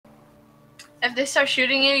If they start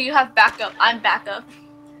shooting you, you have backup. I'm backup.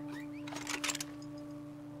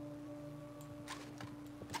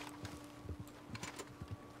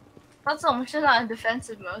 Also, 我们现在 in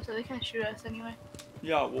defensive mode, so they can't shoot us anyway.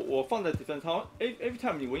 Yeah， 我放在 defensive， 好像 every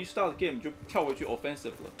time 你 when you start the game 你就跳回去 offensive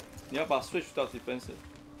了，你要把它 switch 到 defensive。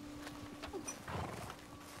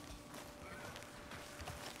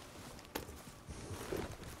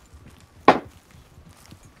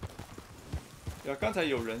呀，刚才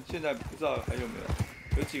有人，现在不知道还有没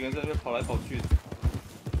有，有几个人在那边跑来跑去的。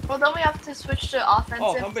Well, then we have to switch to offensive.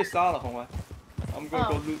 哦，他们被杀了，红丸。I'm gonna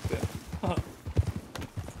go loot there.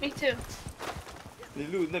 Me too. 你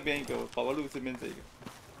录那边一个，我跑到录这边这个。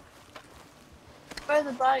Where's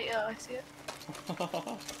the body? Oh, I see it.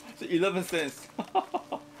 是 11 cents.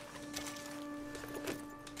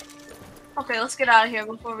 Okay, let's get out of here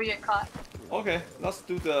before we get caught. Okay, let's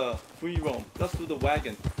do the free roam. Let's do the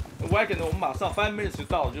wagon. The wagon 我们马上5 minutes 就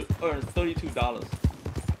到了，就 earn $32.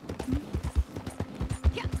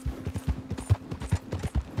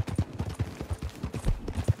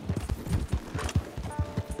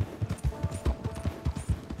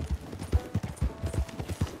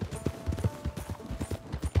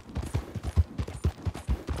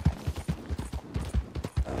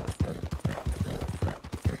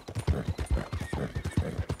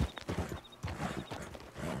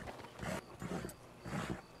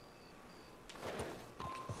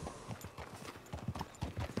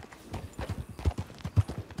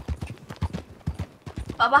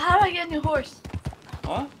 Baba, how do I get a new horse?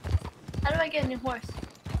 啊 How do I get a new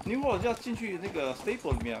horse?？New World 要进去那个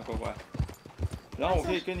stable 里面啊，乖乖。然后我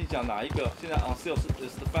可以跟你讲哪一个现在 on sale 是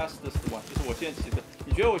the fastest one， 就是我现在骑的。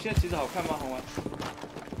你觉得我现在骑的好看吗，红丸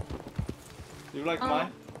 ？You like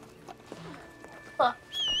mine? Look.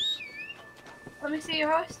 Let me see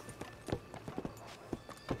your horse.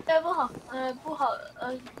 不好，不好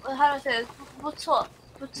，how do I say it? 不错，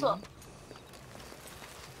不错。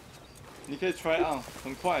你可以 try on，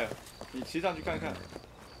 很快啊，你骑上去看看。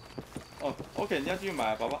哦 ，OK， 你要继续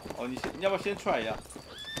买啊，宝宝。哦，你要不要先 try 一下？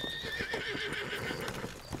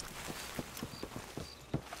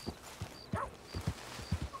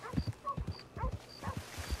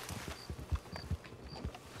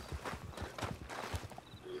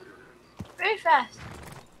 Very fast.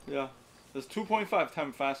 Yeah, it's 2.5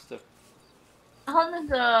 times faster. 然后那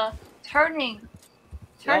个 turning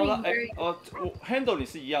然后它 very 我 handle 你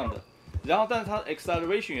是一样的，然后但是它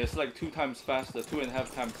acceleration 也是 like 2 times faster, 2.5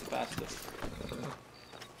 times faster。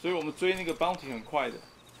所以我们追那个 bounty 很快的。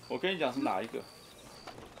我跟你讲是哪一个？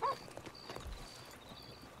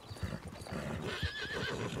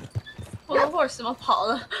我的 horse 怎么跑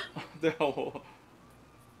了？对啊，我。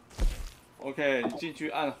OK， 你进去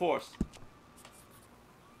按 horse，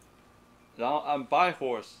 然后按 buy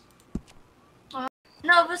horse。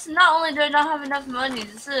 No, but not only do I not have enough money,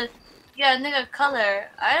 只是 yeah 那个 color.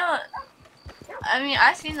 I mean,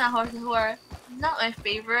 I've seen that horse before. Not my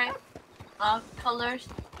favorite colors.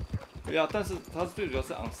 对啊，但是它最主要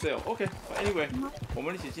是 on sale。OK，anyway， 我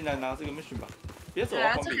们一起进来拿这个 mission 吧。别走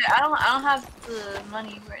啊，That's okay. I don't have the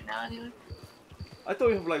money right now anyway. I thought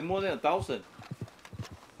you have like more than 1,000。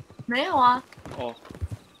没有啊。哦，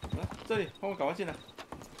来这里，帮我赶快进来。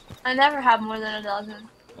I never have more than 1,000.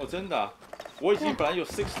 哦，真的啊，我已经本来有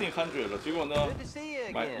1600了，结果呢，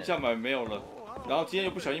一下买没有了，然后今天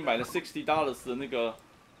又不小心买了$60的那个。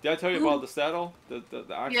Did I tell you about the saddle? The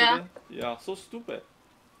accident? Yeah, so stupid.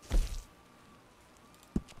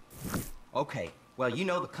 Okay, well, you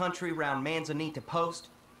know the country around Manzanita Post?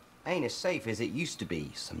 Ain't as safe as it used to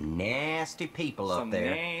be. Some nasty people up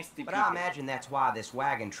there. Nasty but I imagine that's why this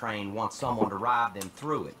wagon train wants someone to ride them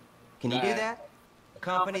through it. Can you do that?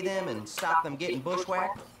 Accompany them and stop them getting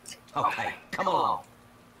bushwhacked? Okay, come along.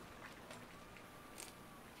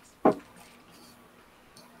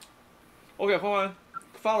 OK， 换完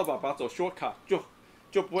follow 爸爸走 shortcut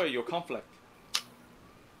就不会有 conflict。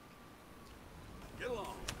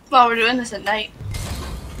 Well, we're doing this at night.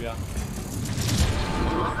 对啊。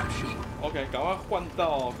OK， 赶快换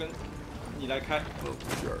到跟你来开。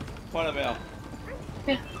换了没有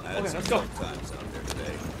Yeah. OK，let's go。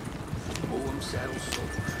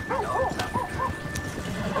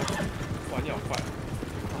哇，你好快！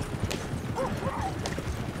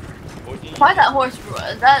我已经 Why that horse?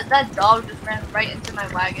 That dog just ran right into my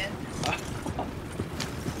wagon.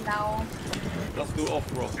 No. Let's do off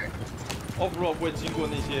road. Off road 不会经过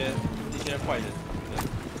那些坏人。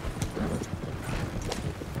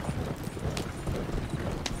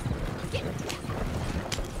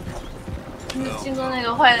经过那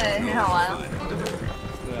个坏人也挺好玩。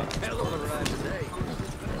对啊。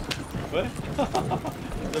喂，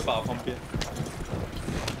你在把旁边。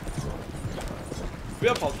不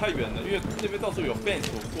要跑太远了，因为那边到时候有 fence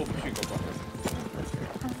我过不去，搞不好。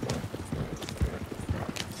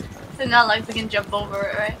So not like we can jump over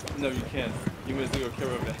it, right? No, you can't. 因为这个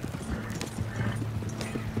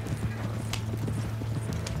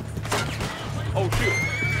caravan。Oh shoot！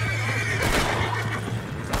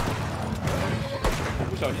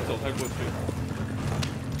 不小心走太过去了。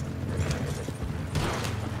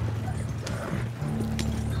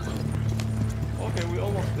Okay, we're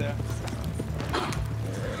almost there.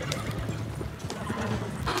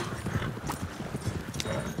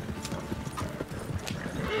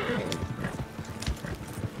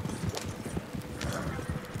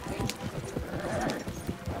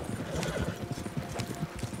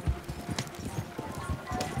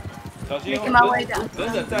 小心哦！等，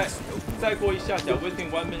再过一下小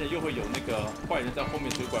within 1 minute 又会有那个坏人在后面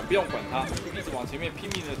追过来，不用管他，一直往前面拼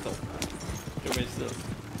命的走，就没事了。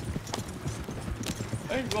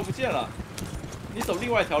哎，你怎么不见了？你走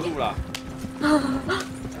另外一条路啦。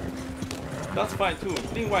That's fine too，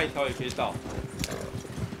 另外一条也可以到。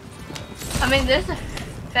I mean, there's a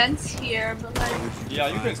fence here, but like. Yeah,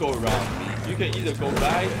 you can go around. You can either go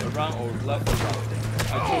right around or left around.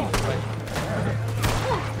 I chose right.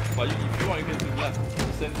 But if you want, you can do left.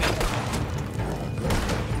 Same thing.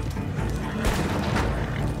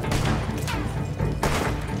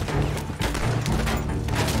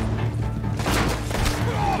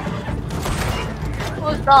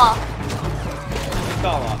 Who's that? 知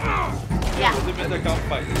道了。我这边在刚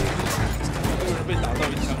fight， 这个人被打到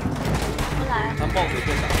一枪，他冒着被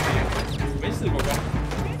打飞，没事，乖乖。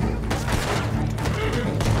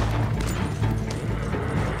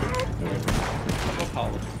他们跑了。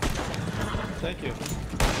Thank you.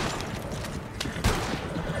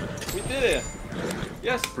 We did it.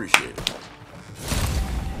 Yes. Appreciate it.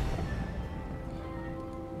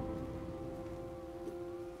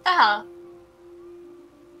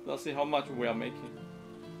 Let's see how much we are making.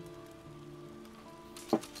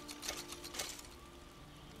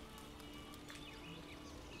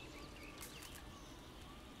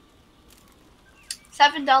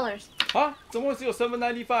 $7. 啊？怎么会只有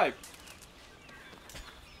7.95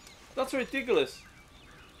 ？That's ridiculous.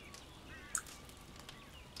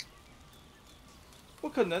 不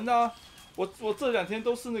可能啊！我这2天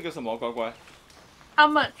都是那个什么，乖乖。How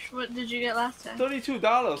much? What did you get last time?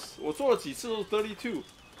 $32. 我做了几次都是32。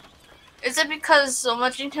Is it because 我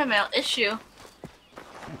们今天没有 issue?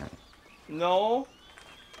 No，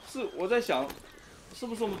 是我在想，是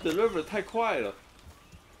不是我们 deliver 太快了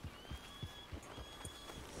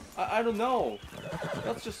 ？I don't know.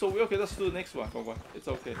 That's just so weird. Okay, let's do the next one. 乖乖 ，It's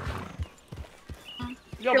okay.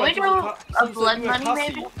 要不然就是他，是不是因为他是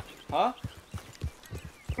啊？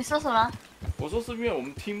你说什么？我说是因为我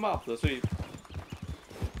们 team up 的，所以。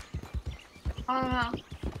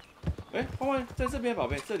哎，欢欢在这边，宝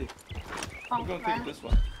贝，这里。We're gonna take this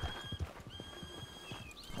one.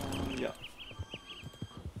 Yeah.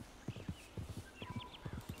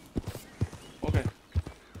 Okay.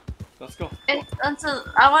 Let's go.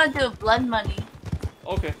 I want to do blood money.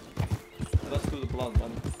 Okay. Let's do the blood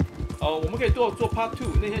money. 我们可以做 Part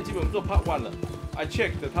 2。那天基本我们做 Part 1了。I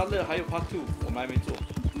checked， 他那还有 Part 2， 我们还没做。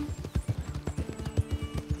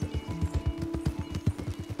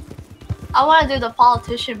I want to do the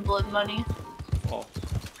politician blood money. Oh.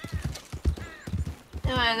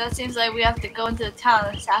 Anyway, that seems like we have to go into the town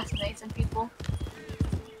and assassinate some people.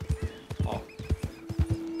 Oh.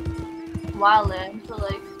 Wildland, so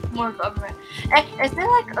like more government. Hey, is there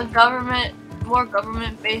like a more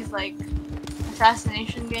government-based like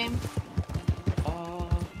assassination game?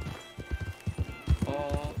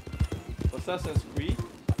 Assassin's Creed?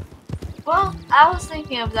 Well, I was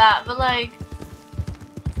thinking of that, but like,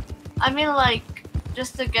 I mean like,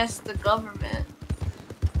 just against the government.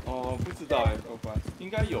 不知道哎，乖乖，应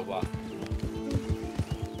该有吧。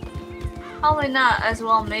Probably not as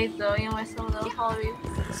well made though, 因为 some of those probably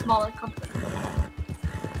smaller companies.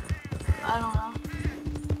 I don't know.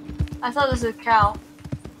 I thought this was a cow.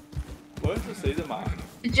 喂，是谁的马？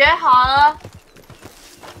你觉得好了？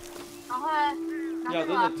赶快。呀，真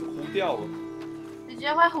的糊掉了。你觉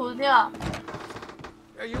得会糊掉？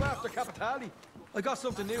 Are you after Capitali? I got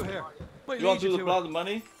something new here. You want to do the blood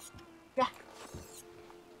money? Yeah.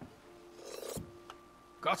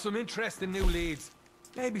 Got some interesting new leads.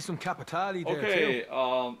 Maybe some Capitali there Okay,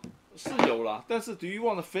 too. 是有啦，但是 do you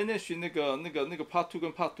want to finish 那个 Part 2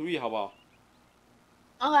跟 Part 3 好不好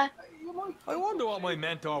Okay. I wonder what my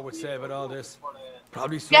mentor would say about all this.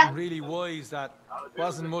 Probably something really wise that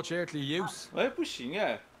wasn't much earthly use. 哎，不行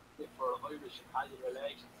哎。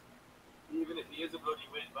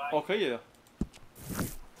哦，可以了。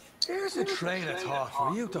Here's a train of thought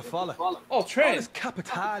for you to follow. Oh, train. This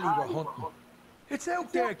Capitali we're hunting. It's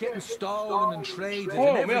out there getting stolen and traded Oh,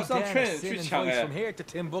 in every we have some den train of sin and to vice Shanghai. from here to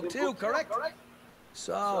Timbuktu, correct?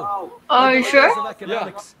 So, Are you the sure? laws of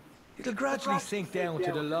economics, it'll gradually sink down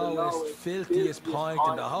to the lowest, filthiest point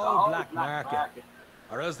in the whole black market.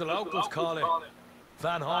 Or as the locals call it,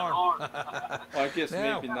 Van Horn. Well, I guess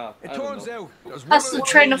Now, maybe not. it I don't turns know. out there's That's one the of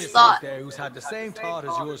train of geniuses thought. out there who's had the same thought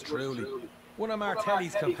as yours truly. One of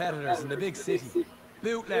Martelli's competitors in the big city.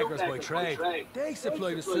 Bootleggers by trade. They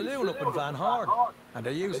supply the saloon up in Van Horn, and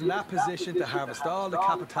they're using that position to harvest all the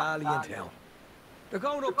Capitali in town. They're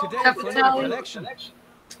going up today for a little collection,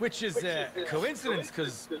 which is a coincidence,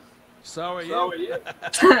 because so are you.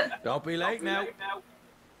 Don't be late now.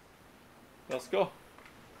 Let's go.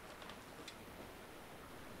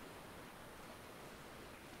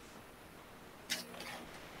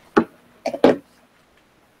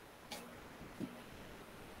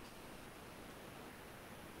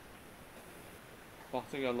哇，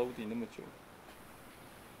这个要 loading 那么久。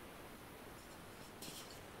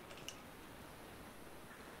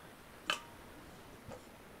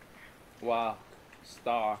哇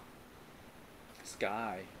 ，star,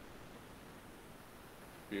 sky,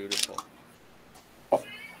 beautiful.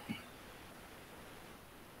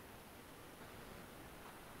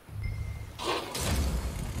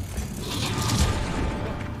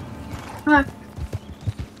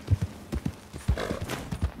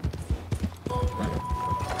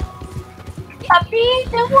 Papi，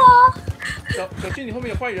等我。小心，你后面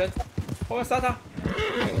有坏人，后面杀他。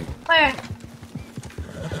坏人。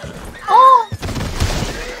哦。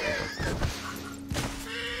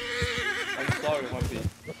I'm sorry, Humpy.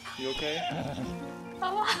 You okay?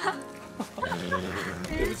 好吧。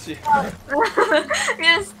对不起。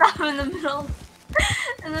You stop in the middle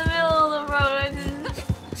of the road. I didn't.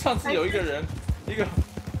 上次有一个人，一个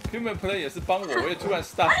human play 也是帮我，我也突然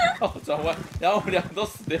stop 到转弯，然后我们两个都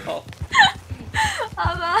死掉了。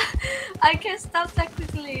好吧 I can't stop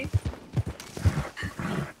technically.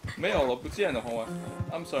 没有了，不见了，红丸。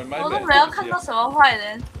I'm sorry, my bad. 我都没有看到什么坏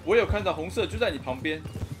人。我有看到红色，就在你旁边。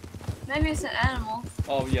Maybe it's an animal.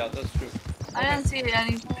 Oh yeah, that's true. I didn't see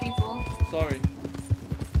any people. Sorry.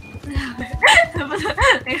 不是，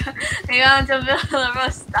你刚刚就没有了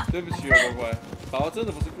roast 到。对不起，乖乖，宝宝真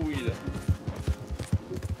的不是故意的。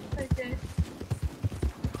Okay.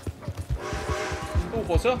 哦，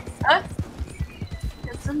火车。哎，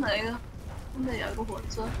真的有一个火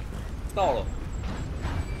车。到了。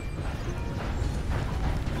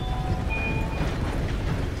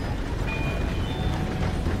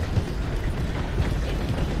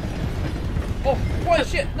哦，外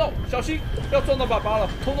线 ，no， 小心，要撞到爸爸了，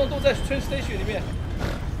通通都在 train station 里面。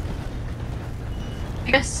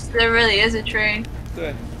I guess there really is a train.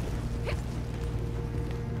 对。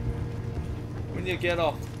We need to get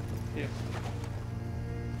off. Here.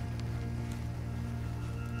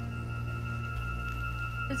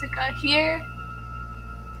 There's a guy here.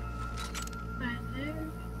 Right there.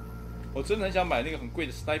 我真的很想买那个很贵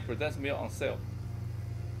的 sniper， 但是没有 on sale。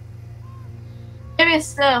 Maybe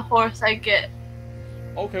it's the horse I get.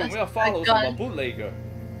 OK， 我们要 follow 什么 bootlegger？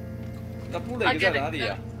 那 bootlegger 在哪里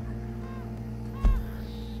啊？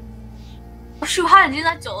我数他已经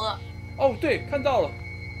在走了。哦，对，看到了，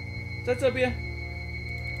在这边，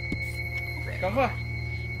赶快！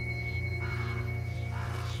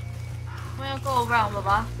我要 go around 爸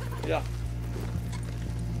爸。呀。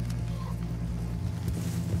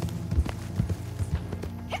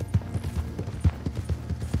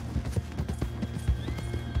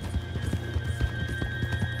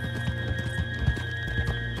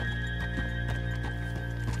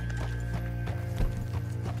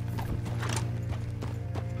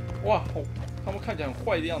哇，哦，他们看起来很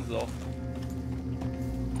坏的样子哦。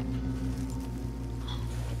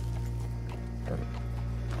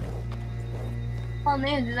哦，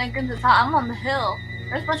你一直在跟着他。I'm on the hill.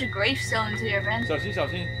 There's a bunch of gravestones here, man. 小心小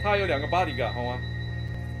心，他有2个 bodyguard， 好吗？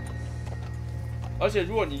而且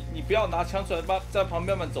如果你不要拿枪出来，在旁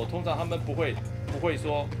边们走，通常他们不会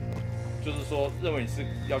说，就是说认为你是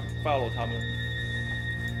要 follow 他们。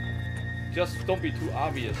Just don't be too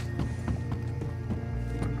obvious.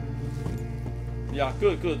 呀，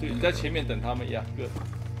各对，你在前面等他们呀，各。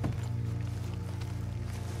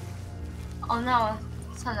哦，那我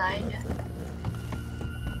上哪一边？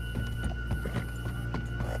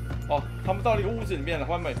哦，他们到了一个屋子里面了，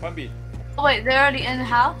欢比。Oh wait, they're already in the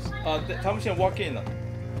house. 他们现在 walk in 了。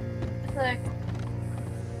对。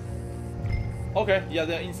OK， yeah,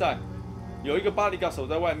 they're inside. 有一个 bodyguard 守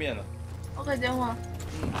在外面了。OK， 等会。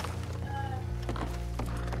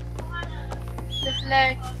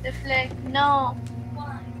The flag, no.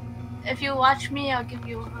 If you watch me, I'll give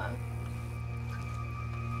you a hug.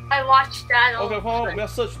 I watched that. OK， 欢欢，我们要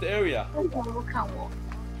search the area。我看我。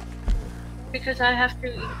Because I have to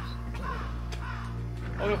eat.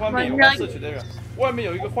 OK， 欢迎，我们要 search the area。外面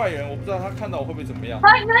有一个坏人，我不知道他看到我会不会怎么样。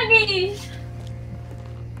My nuggies.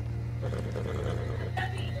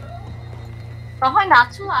 赶快拿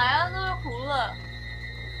出来啊！都要糊了。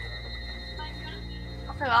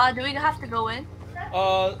Okay, do we have to go in?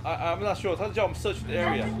 I'm not sure. 他叫我们 search the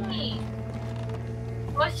area.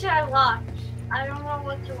 What should I watch? I don't know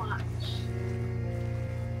what to watch.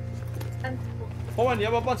 欢欢，你要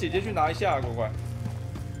不要帮姐姐去拿一下，乖乖？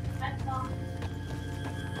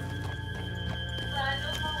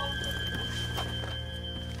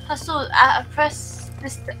他说press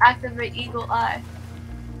this to activate Eagle Eye.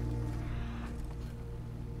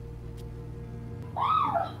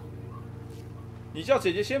 你叫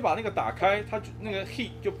姐姐先把那个打开，它那个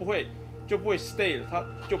heat 就不会 stay 了，它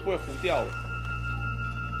就不会糊掉了。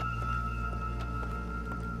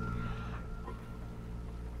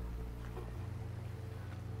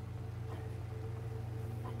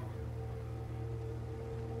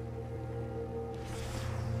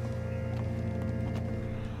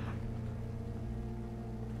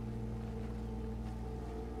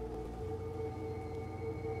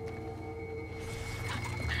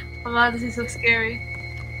Oh god, this is so scary.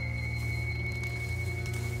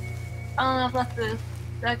 I don't know if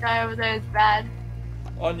that guy over there is bad.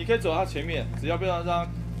 哦，你可以走他前面，只要不要让他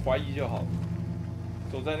怀疑就好。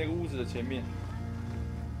走在那个屋子的前面。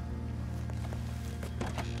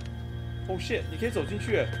Oh shit！ 你可以走进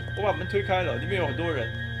去，我把门推开了，里面有很多人。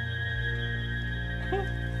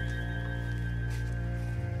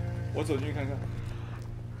我走进去看看。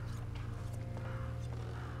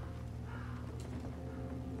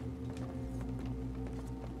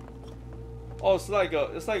Oh, it's like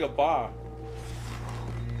a bar.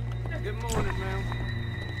 Good morning, ma'am.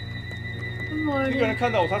 Good 一个人 morning.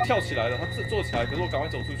 看到我，他跳起来了，他坐起来，可是我赶快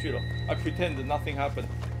走出去了。I pretend nothing happened.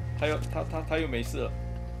 他又没事了。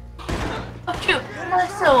Oh shoot！ 那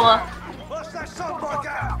是我。 Bust that sunblock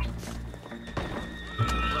out!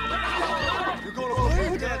 You're gonna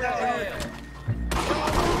bleed to death!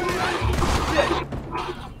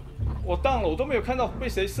 我当了，我都没有看到被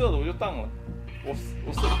谁射的，我就当了。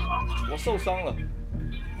我受伤了。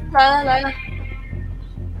来了。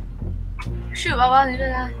是宝宝，你这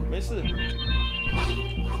来。没事。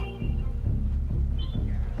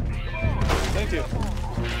Thank you。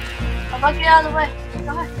宝宝，get out of the way，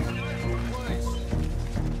赶快。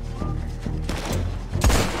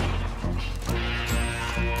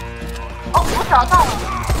哦，我找到了。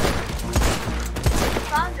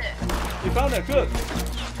Found it. You found it, good.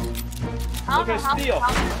 Okay, steal.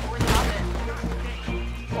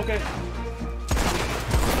 OK，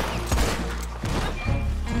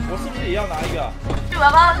 我是不是也要拿一个啊？去宝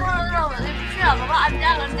宝，那我就不去了，宝宝，按这样。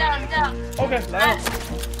OK， 来了。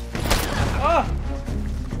啊！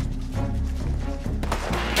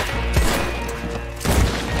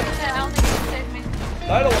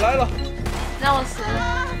来了，我来了。让我死了。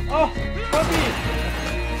啊，关闭。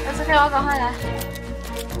That's okay，我赶快来。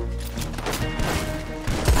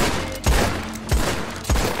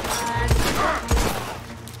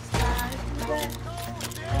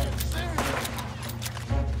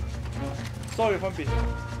 Sorry， 关闭。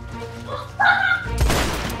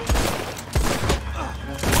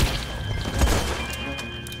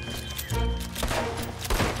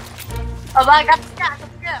宝宝，赶紧下。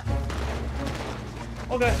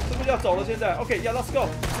OK， 是不是要走了？现在 OK，Yeah，let's go。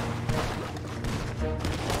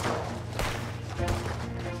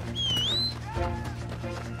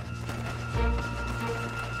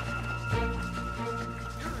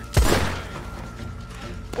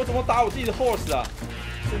我怎么打我自己的 horse 啊？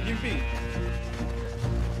神经病！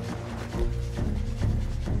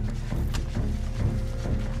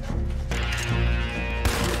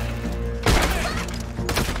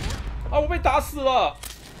啊，我被打死了！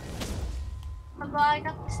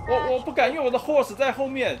我不敢，因为我的 horse 在后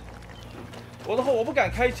面，我不敢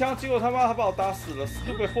开枪，结果他妈他把我打死了。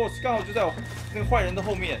Stupid horse 刚好就在我那个坏人的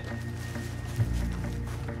后面。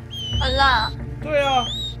好啦。对啊。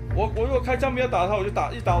 我如果开枪没有打他，我就一打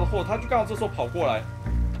我的货，他就刚好这时候跑过来。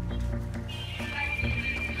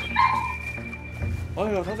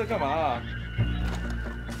哎呦，他在干嘛啊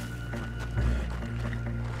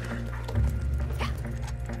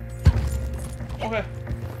 ？OK。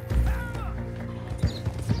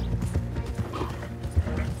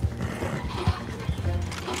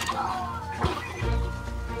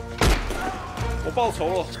我报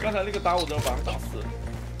仇了，刚才那个打我的人把他打死了。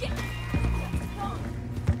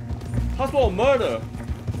 他说我 murder，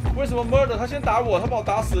为什么 murder？ 他先打我，他把我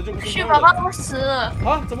打死了就不是 murder。去，宝宝，我死了。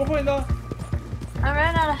啊？怎么会呢 I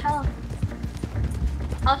ran out of health.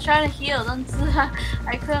 I was trying to heal, 但是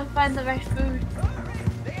I couldn't find the right food.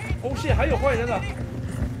 哦，shit，还有坏人啊！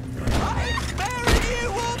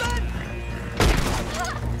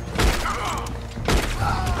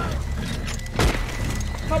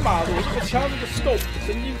他妈的，我这个枪这个 scope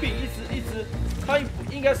神经病，一直，他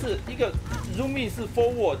应该是一个 zoom in 是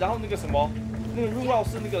forward， 然后那个什么，那个 zoom out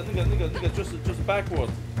是那个就是 backward，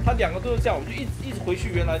 他两个都是这样，我就一直回去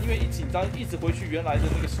原来，因为一紧张一直回去原来的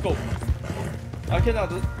那个 scope。I cannot，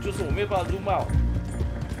 就是我没有办法 zoom out。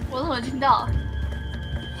我怎么听到？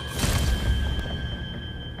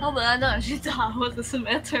我本来都想去找，我只是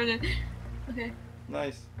没有 turn it. Okay.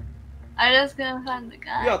 Nice。I just couldn't find the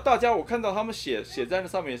guy. 呀，大家我看到他们写在那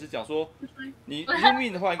上面也是讲说，你 zoom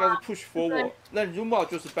in 的话应该是 push forward， 那 zoom out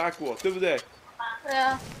就是 backward， 对不对？对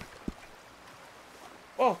啊。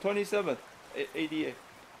哦 ，27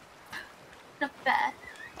 ADA。Not bad。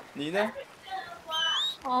你呢？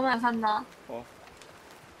我没有看到。哦。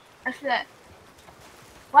Actually,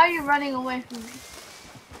 why are you running away from me?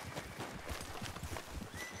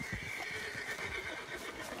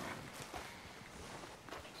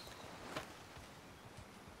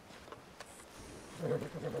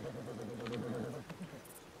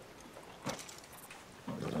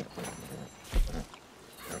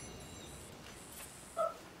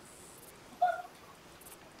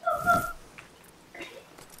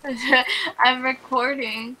 I'm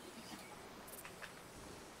recording.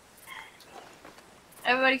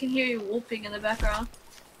 Everybody can hear you whooping in the background.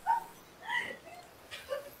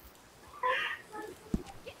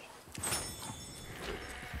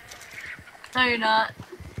 No, you're not.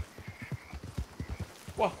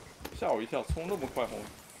 哇，吓我一跳，冲那么快红。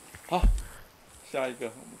好，下一个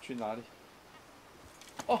我们去哪里？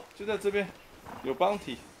哦，就在这边，有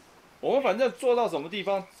bounty。我们反正做到什么地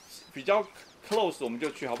方比较 close， 我们就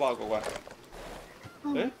去，好不好，乖乖？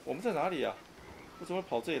哎，我们在哪里啊？我怎么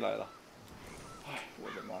跑这里来了？哎，我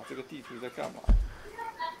的妈！这个地图在干嘛？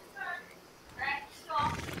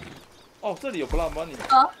哦，这里有 blood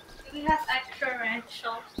money。Oh, we have extra ranch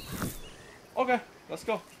shells. Okay, let's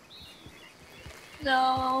go.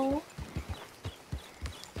 No.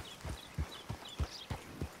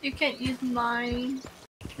 You can't use mine.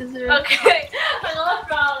 Okay, I love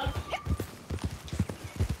crouch.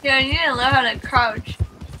 Yeah, you need to learn how to crouch.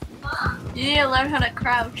 You need to learn how to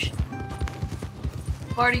crouch.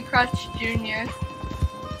 Barty Crouch Jr.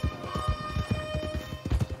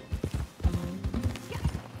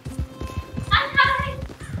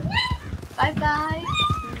 Bye bye.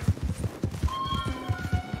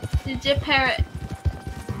 DJ Parrot.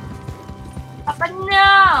 Papa,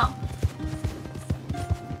 no!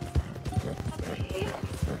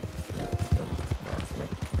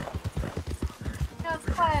 要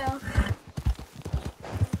快哦！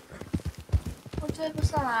我追不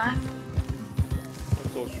上来。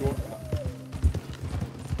走short。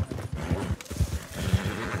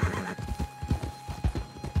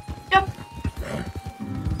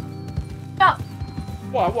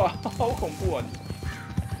哇，好恐怖啊！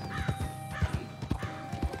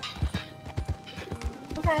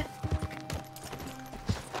 OK。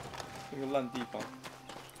那个烂地方。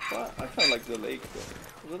But I kind of like the lake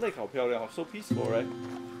though. The lake 好漂亮 ，so peaceful, right?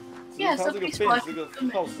 Yeah, so 它这个 peaceful. fence 这个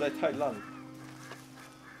炮实在太烂了。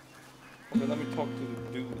Okay, let me talk to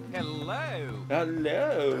the dude. Hello.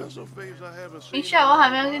 Hello. 等一下，我还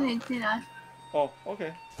没有跟你进来。哦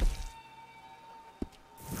 ，OK。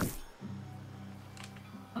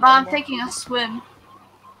 But I'm taking a swim.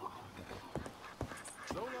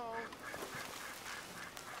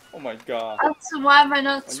 Oh my god. That's why am I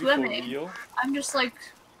not Are swimming? You for real? I'm just like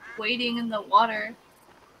wading in the water.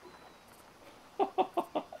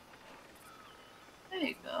 There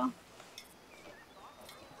you go.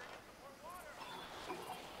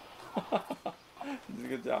 你这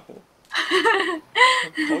个家伙，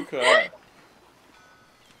好可爱。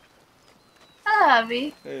Hello,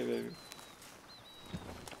 Abby. Hey, baby.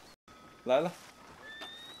 来了。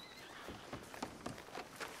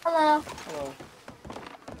Hello. Hello.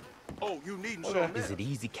 Oh, you needn't Okay. some Is it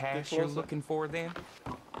easy cash you're looking for then?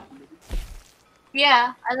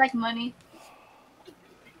 Yeah, I like money.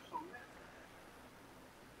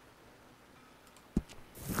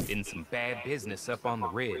 In some bad business up on the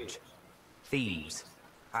ridge. Thieves.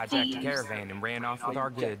 Hijacked a caravan and ran off with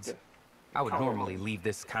our goods. I would normally leave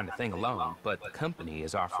this kind of thing alone, but the company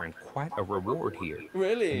is offering quite a reward here.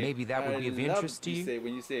 Really? And maybe that would be of interest to you?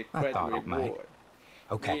 When you say I thought it might. reward.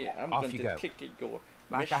 Okay, Yeah, I'm off going you to go. kick it your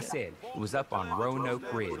Like I mission. said, it was up on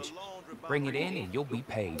Roanoke Ridge. Bring it in and you'll be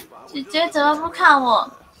paid. 姐姐怎么不看我？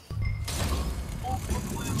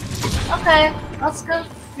 Okay, let's go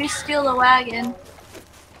re-steal the wagon.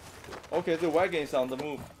 Okay, the wagon is on the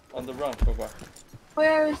move, on the run， 乖乖。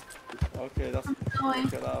 Where is Okay, that's going?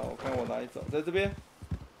 OK 啦，我看我哪里找，在这边。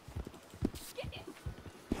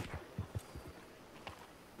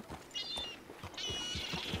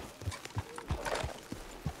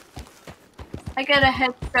 I get a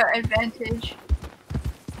head start advantage.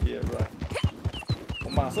 Yeah, right. 我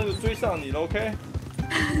马上就追上你了 ，OK？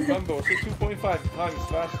 Remember， 我是2.5 times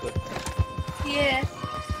faster. Yeah.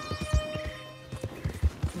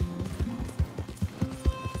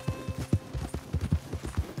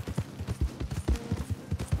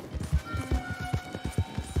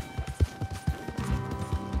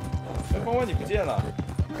哎，关关你不见了，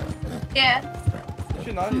 Yeah. 你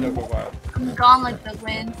去哪里了，乖乖 I'm gone like the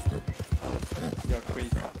wind. ？You're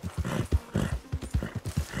crazy.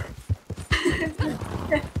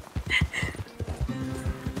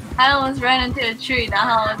 I almost ran into a tree.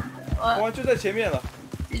 Now, 关关就在前面了。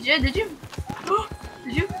 did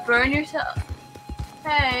you burn yourself?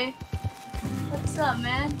 Hey, what's up,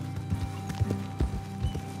 man?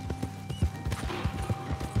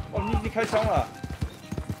 哦，你已经开枪了。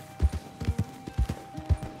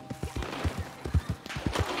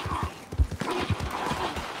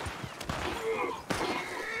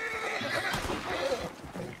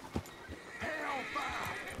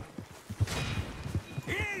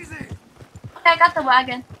 Okay, I got the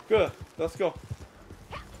wagon. Good, let's go.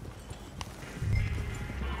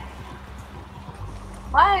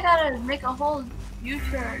 Why I gotta make a whole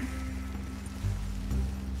U-turn?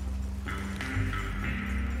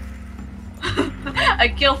 I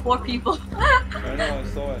killed 4 people. I know, I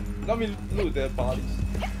saw it. Let me loot their bodies.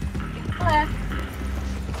 Okay.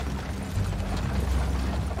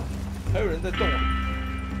 还有人在动啊。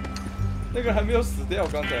那个还没有死掉，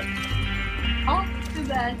刚才。 Oh, too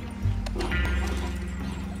bad.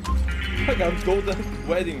 I got golden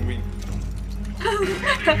wedding ring.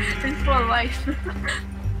 It's for wife.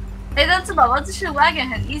 哎，但是宝宝这是 wagon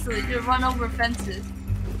很 easily 就 run over fences。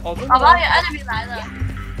哦，真的宝宝吗？有 enemy 来了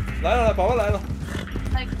来了，宝宝来了。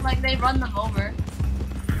 ，like they run them over。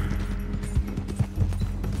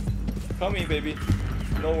 Coming, baby.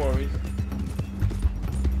 No worries.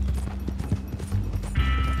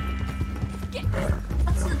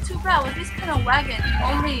 That's too bad with this kind of wagon.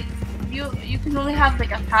 Only you can only have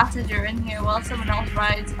like a passenger in here while someone else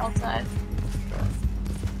rides outside.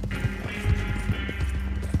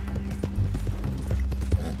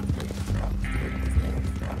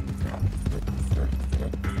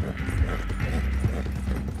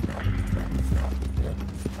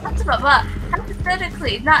 That's about that.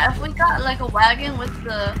 Hypothetically, not if we got like a wagon with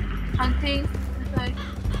the hunting,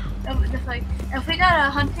 if we got a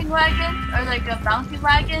hunting wagon or like a bounty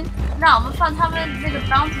wagon, 那我们放他们那个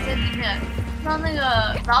bounty 在里面，让那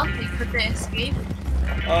个 bounty could they escape?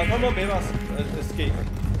 他们没办法escape，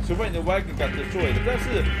 除非你的 wagon got destroyed。但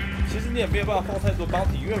是其实你也没有办法放太多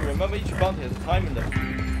bounty， 因为 remember each bounty has time in them。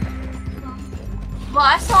 Well,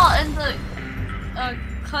 I saw in the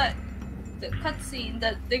cut scene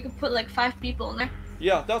that they could put like 5 people in there.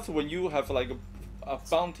 Yeah, that's when you have like a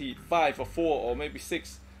bounty 5 or 4 or maybe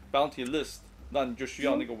 6 bounty list， 那你就需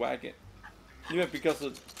要那个 wagon， 因为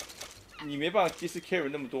because 你没办法一次 carry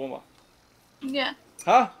那么多嘛。 Yeah.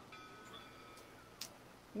 啊？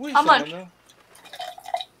为什么呢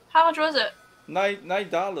How much was it?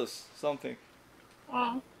 $9 something。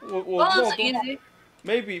 Oh. 我 Well, 忘 it's easy.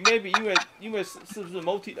 maybe 因为是不是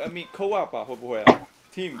I mean co-op 吧？会不会啊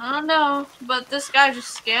 ？Team。 I don't know, but this guy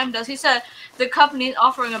just scammed us. He said the company is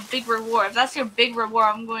offering a big reward. If that's your big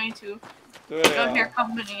reward, I'm going to 对 go to your 啊。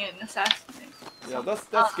 company and assassinate. Yeah,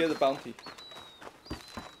 let's get the bounty.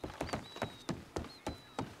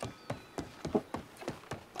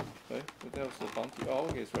 Okay, what else is the bounty? Oh,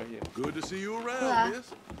 okay, it's right here. Good to see you around, Yeah.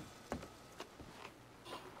 miss.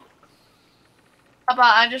 How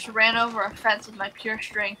about I just ran over a fence with my pure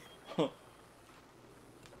strength?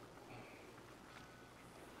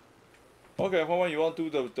 Okay, Juan, you want to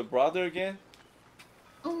do the brother again?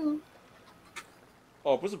 Mm.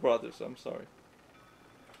 Oh, 不是 brothers. I'm sorry.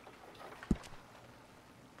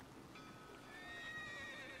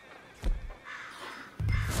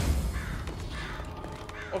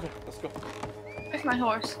 Okay, let's go. Where's my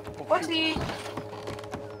horse? Horsey!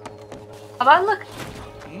 How about look?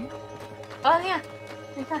 Hmm? Oh yeah.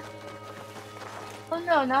 Oh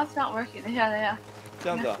no, now it's not working. Yeah. 这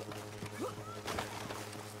样子啊？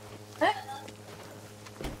 Eh?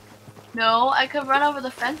 No, I could run over the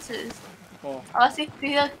fences. 哦， Oh, see?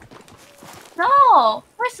 No!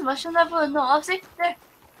 为什么现在不能弄? Oh, see? There.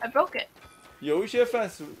 I broke it. 有一些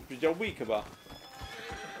fans 比较 weak 吧。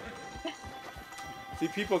See,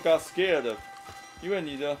 people got scared， 因为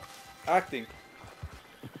你的 acting。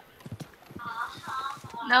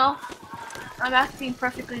 No, I'm acting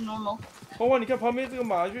perfectly normal. 花花，你看旁边这个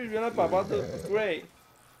马，就是原来爸爸的 Gray。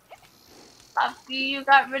 Puppy, you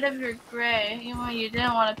got rid of your gray. You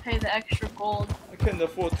didn't want to pay the extra gold. I can't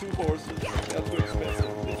afford 2 horses. That's too expensive.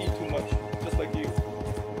 They eat too much, just like you.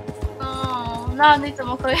 Oh, now you can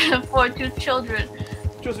afford 2 children.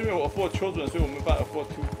 就是因为我 afford children， 所以我没办法 afford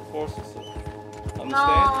 2 horses.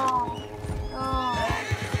 Understand? No.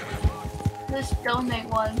 Just donate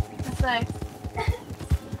one. That's like.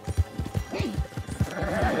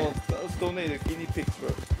 Well, let's donate the guinea pigs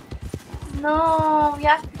first. No, you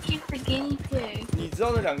have to keep the guinea pig. 你知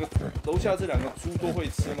道那2个楼下这2个猪都会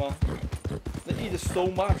吃吗？ They eat so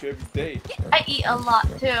much every day. I eat a lot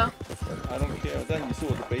too. I don't care. 但你是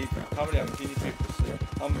我的 baby， 他们2个 guinea pig 不是，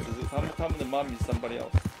他们的妈咪是 somebody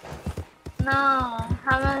else. No,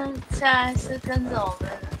 他们现在是跟着我们。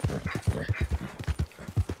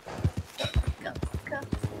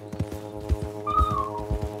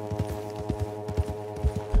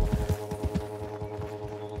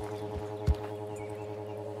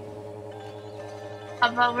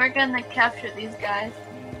But we're gonna capture these guys,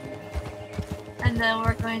 and then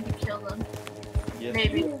we're going to kill them. Yes.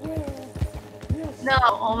 Maybe. No,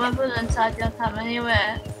 我们不能杀掉他们，因为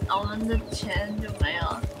我们的钱就没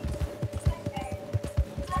有。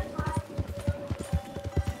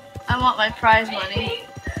I want my prize money.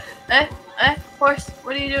 Horse,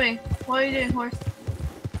 what are you doing? What are you doing, horse?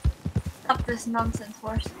 Stop this nonsense,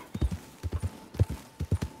 horse.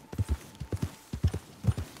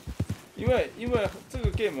 因为这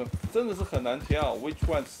个 game 真的是很难挑 ，which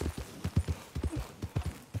ones？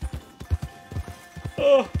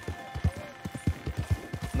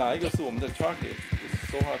 哪一个是我们的 target？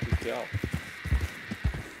 It's so hard to tell.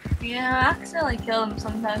 Yeah, I accidentally kill them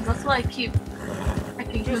sometimes. That's why I keep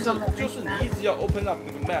checking who's on the 就是你 map. 一直要 open up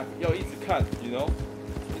那个 map， 要一直看 ，you know？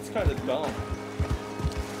 It's kind of dumb.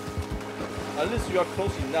 Unless you are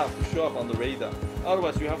close enough to show up on the radar.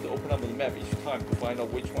 Otherwise, you have to open up the map each time to find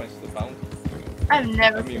out which one is the bounty. I've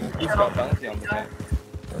never I mean, been who's got bounty on the map?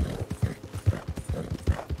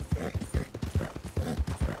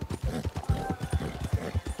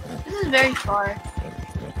 This is very far.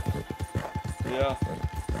 Yeah,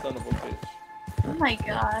 son of a bitch. Oh my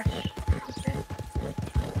gosh. Okay.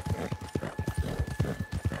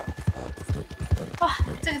 哇，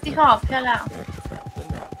这个地方好漂亮，真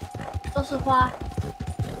的。都是花。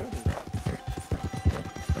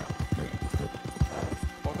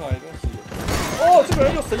我看还东西。哦，这个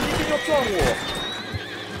人有神经病要撞我。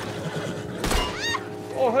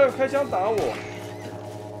哦，还有开枪打我。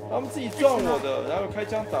他们自己撞我的，然后开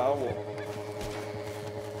枪打我。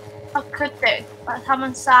哦，可得把他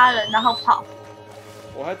们杀了，然后跑。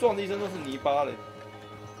我还撞的一身都是泥巴嘞。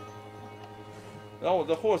然后我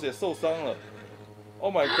的 horse 也受伤了。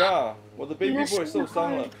Oh my god！ 我的 baby boy 受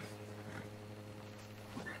伤了。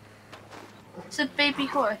是 baby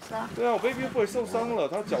horse 啊。对啊，我 baby boy 受伤了，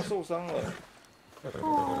他脚受伤了。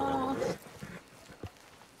哦。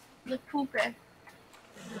The poopy。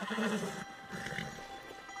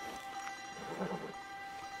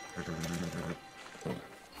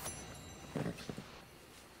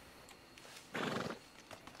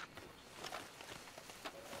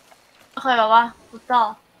快宝宝，不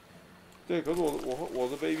到。对，可是我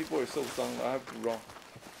的 baby boy 受伤了 ，I have to run。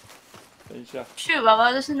等一下。Shoot，宝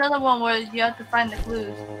宝，this is another one where you have to find the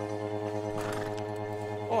clues.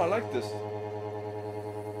 Oh, I like this.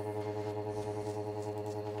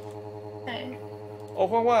 Okay. 哦，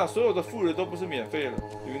欢欢，所有的 food 都不是免费的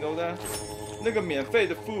 ，Do you know that？ 那个免费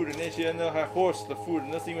的 food 那些呢，还 horse 的 food，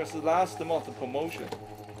 那是因为是 last month 的 promotion。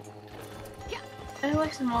哎，为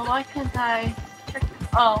什么 ？Why can't I check?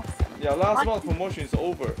 Oh. Yeah, last month promotion is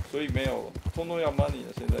over， 所以没有了，通通要 money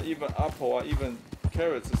了。现在 even apple 啊 ，even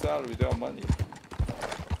carrots salary 都要 money。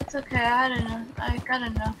 It's okay, I had enough. I got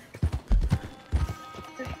enough.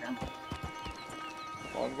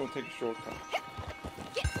 Oh, I'm gonna take a shortcut.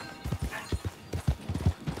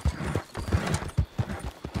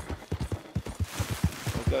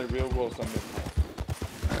 我在 real world 上面跑。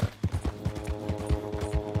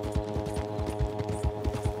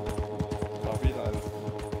马币来了。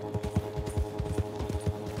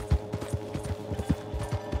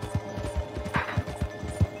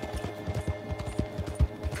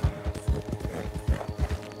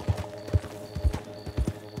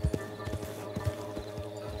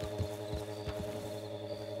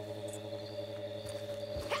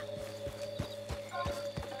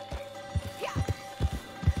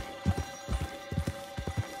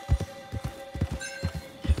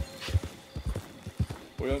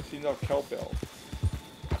我又听到 cowbell。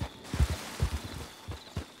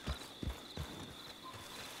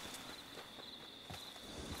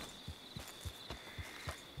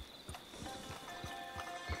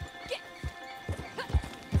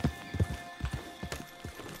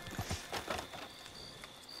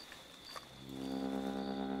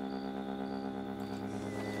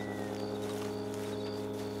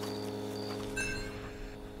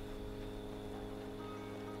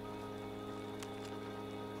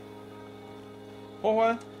欢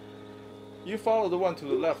欢 ，you follow the one to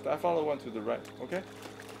the left. I follow the one to the right. Okay?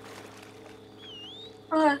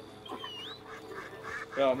 Okay.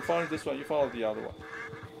 Yeah, I'm following this one. You follow the other one.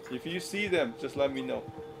 If you see them, just let me know.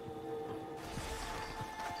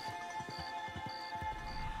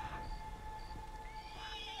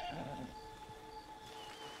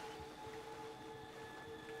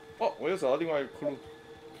 Oh, 我又找到另外一个窟窿。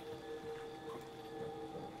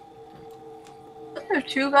 There are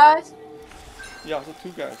 2 guys. Yeah, so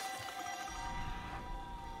 2 guys.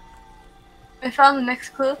 I found the next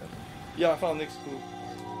clue. Yeah, I found next clue.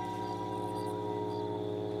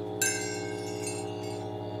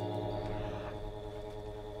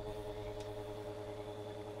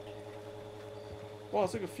 哇，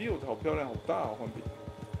这个 field 好漂亮，好大哦，换比。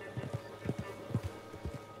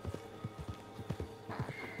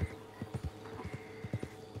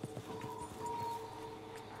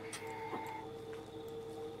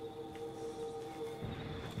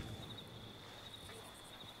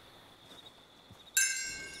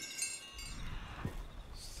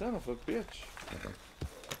Son of a bitch.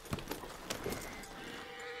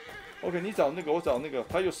 OK， 你找那个，我找那个，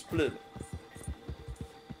他又 split 了。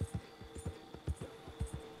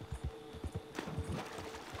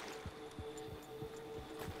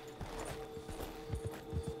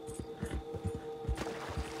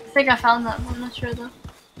I think I found them. I'm not sure though.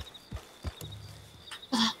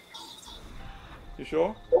 You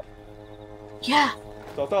sure? Yeah.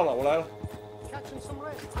 找到了，我来了。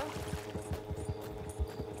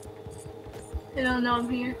 They don't know I'm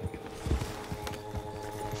here.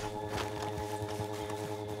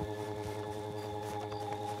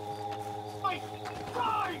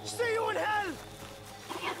 See you in hell!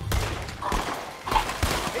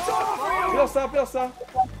 不要杀，不要杀。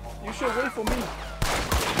You should wait for me.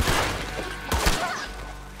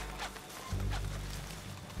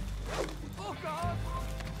 Oh God!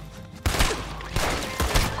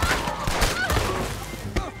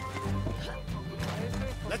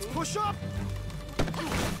 Let's push up!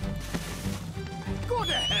 Go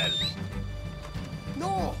to hell!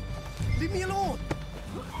 No! Leave me alone!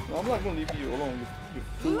 No, I'm not gonna leave you alone. You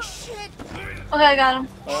fool. Shit! Okay, I got him.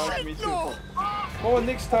 Me too. No! Oh,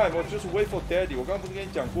 next time, 我就是 wait for daddy. 我刚刚不是跟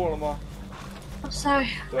你讲过了吗？ I'm sorry.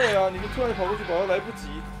 对啊，你们突然跑过去，跑到来不及。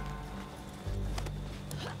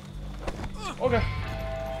OK。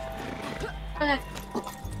 Okay.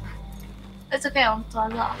 It's okay, I'm done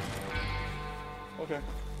now. OK。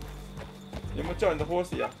有没有叫你的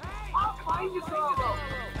horse 啊？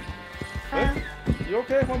哎，You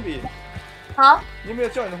OK， 换比？ Huh? 你有没有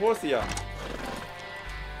叫你的 horse 啊？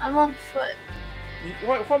 I'm on foot. 你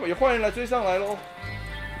有坏人来追上来喽！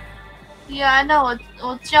 Yeah, I know.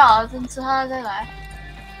 我叫，等之后再来。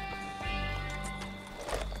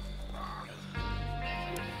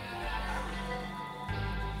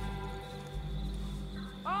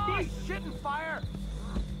 Oh, shit and fire!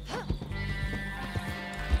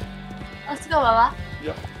 Let's go, Baba.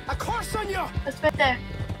 Yeah. A curse on you! It's right there.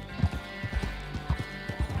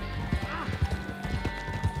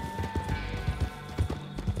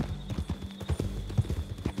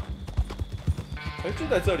 哎，就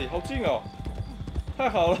在这里，好近哦！太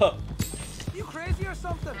好了。 You crazy or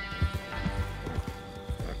something?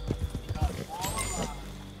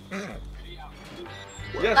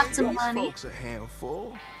 Yes. Lots of money. Folks a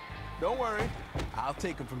handful. Don't worry, I'll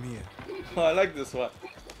take them from here. I like this one.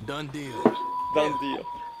 Done deal. Done deal.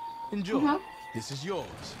 Enjoy. This is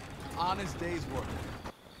yours. Honest day's work.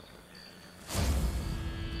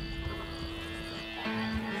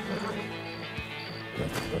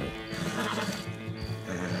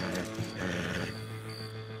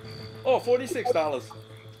 Oh, $46.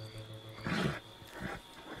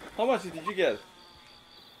 How much did you get?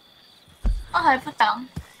 哦，还不挡。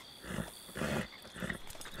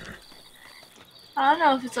I don't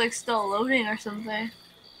know if it's like still loading or something.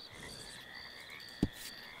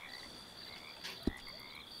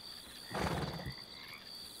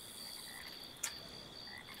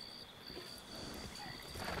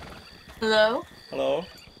 Hello? Hello?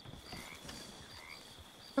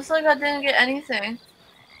 Looks like I didn't get anything.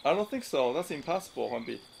 I don't think so. That's impossible, 换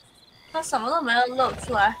币。它什么都没有露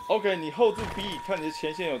出来。OK， 你 hold 住 B， 看你的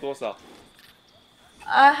前线有多少。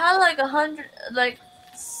I had like 100, like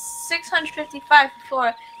 655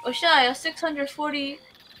 before. 我现在有640,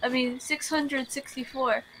 I mean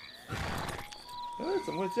 664. 哎，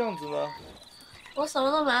怎么会这样子呢？我什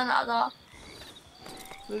么都没有拿到。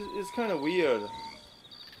 It's kind of weird.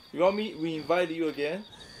 You want me re-invite you again?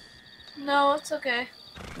 No, it's okay.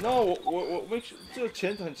 No， 我 make sure 这个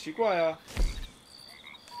钱很奇怪啊。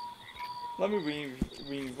Let me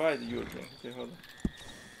re-invite you again. Okay, hold on.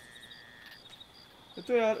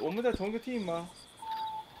 对啊，我们在同一个 team 吗？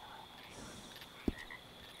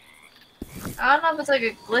 I don't know if it's like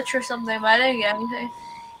a glitch or something, but I didn't get anything.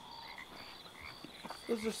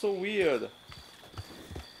 This is so weird.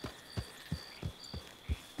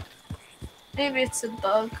 Maybe it's a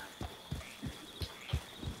bug.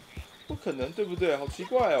 不可能，对不对？好奇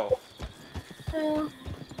怪哦。Yeah.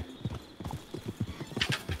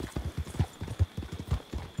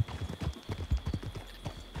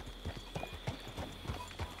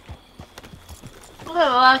 Okay,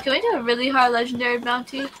 well, can we do a really hard legendary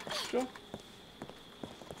bounty? Sure.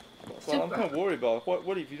 But I'm kind of worried about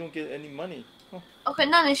what if you don't get any money? Huh. Okay,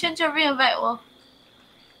 那你现在 reinvite 我。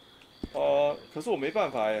可是我没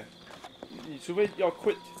办法哎，你除非要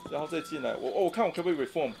quit， 然后再进来。我看我可不可以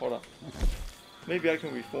reform？ 好了 ，Maybe I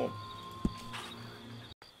can reform。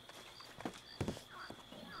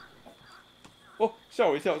哦，吓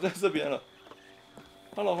我一跳，在这边了。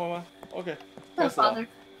Hello， 欢欢 ，OK， 开始了。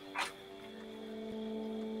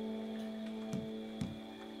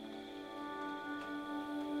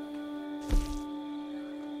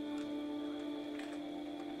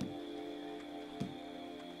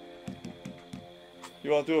You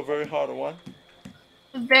want to do a very hard one?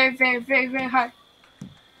 Very, very, very, very hard.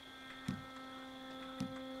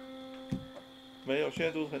 没有，现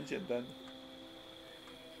在都是很简单的。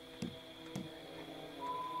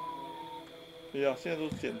对呀，现在都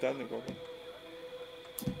是简单的沟通。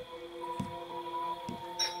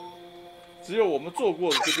只有我们做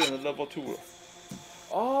过的就变成 level 2了。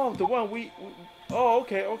哦 ，the one we 哦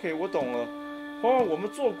 ，OK， 我懂了。欢欢，我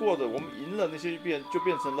们做过的，我们赢了那些就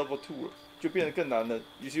变成 level 2了。就变得更难了。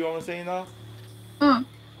You see what I'm saying now? 嗯。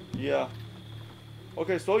Yeah.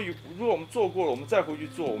 OK， 所以如果我们做过了，我们再回去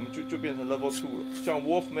做，我们就变成 level 2了。像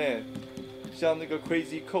Wolfman， 像那个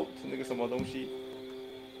Crazy Coat 那个什么东西。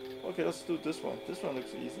OK, let's do this one. This one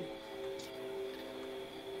looks easy.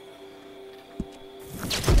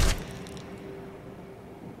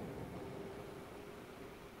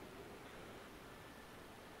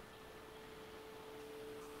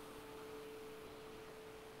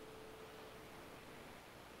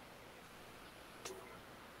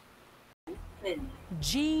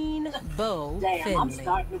 Gene Bo Finley.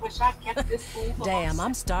 Damn,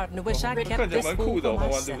 I'm starting to wish I kept this fool for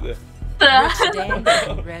myself. Rich Dan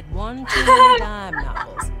hasn't read one too many dime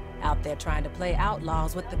novels. Out there trying to play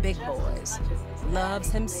outlaws with the big boys.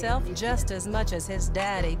 Loves himself just as much as his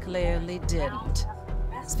daddy clearly didn't.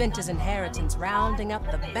 Spent his inheritance rounding up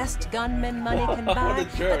the best gunmen money can buy,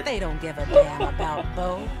 but they don't give a damn about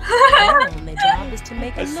Bo. Their only job is to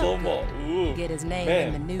make him look good, get his name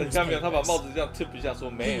in the newspapers.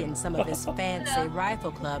 He and some of his fancy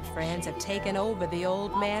rifle club friends have taken over the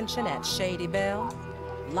old mansion at Shady Belle.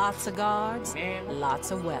 Lots of guards,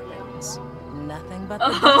 lots of weapons. Nothing but the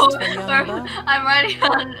best for young Bo. I'm riding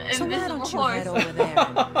on an So why invisible don't you horse. head over there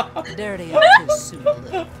and dirty up his suit a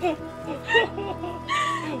little?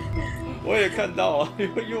 我也看到啊，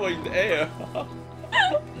因为 you were in the air 。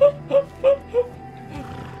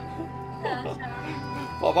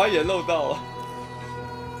爸爸也漏到了。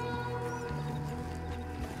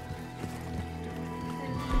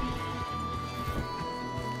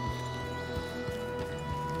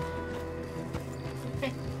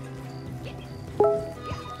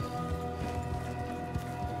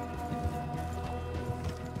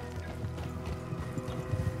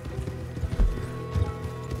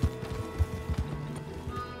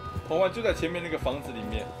红湾就在前面那个房子里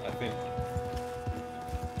面 ，I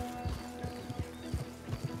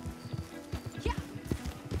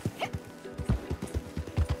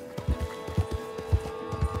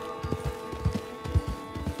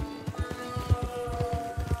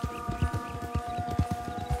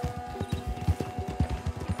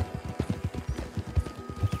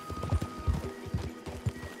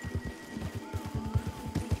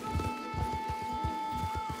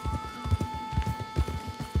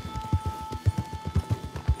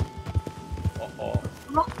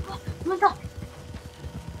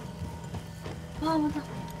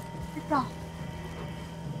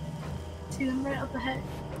them right up ahead.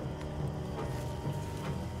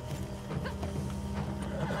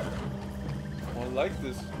 I like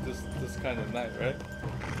this kind of night, right?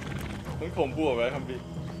 很恐怖 right, Humby?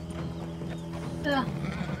 对啊。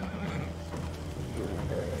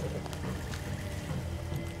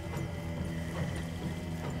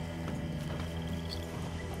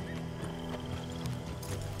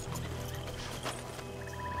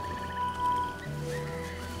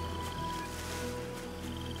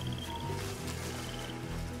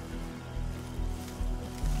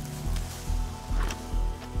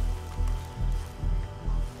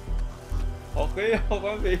好黑啊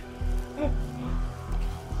，Humby！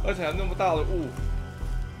而且还那么大的雾。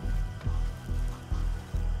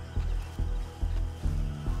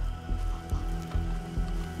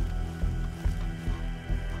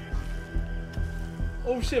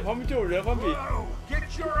哦shit，旁边就有人，欢比。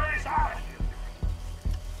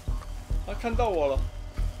他看到我了。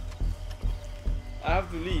I have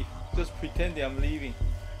to leave. Just pretending I'm leaving.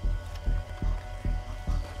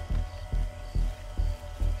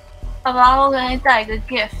 爸爸，我给你带一个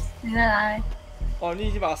gift， 你在哪里？哦，你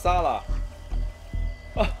已经把他杀了。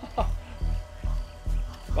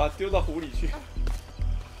把他丢到湖里去。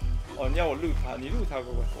哦，你要我录他，你录他乖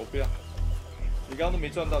乖，我不要。你刚刚都没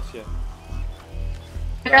赚到钱。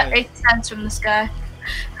I got 8 cents from this guy.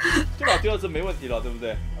 就把它丢到这没问题了，对不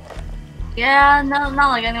对？ Yeah, no,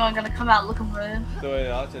 not like anyone gonna come out looking for him. 对，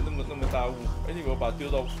而且那么大雾，哎，你给我把它丢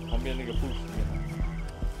到旁边那个 bush 里面。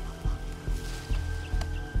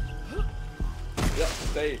Yeah,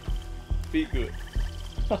 stay, be good.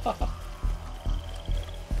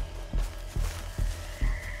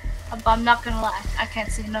 But I'm not gonna lie, I can't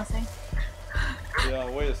see nothing. Yeah,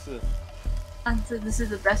 我也是。This is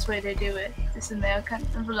the best way to do it. 就是没有看，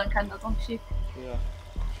不能看到东西。Yeah,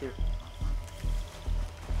 sure.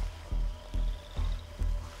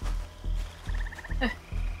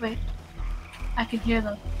 Wait, I can hear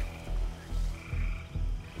them.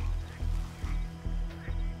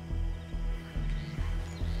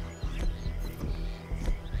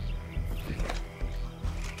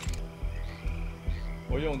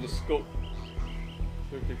 I 我用的 scope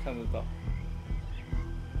就可以看得到。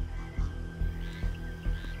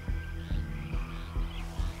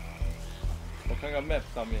我看看 map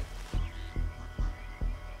上面。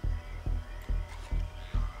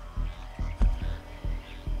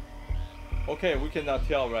Okay, we cannot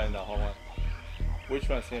tell right now, 黄湾。Which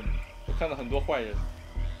one's him? 我看到很多坏人。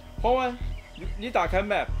黄湾，你打开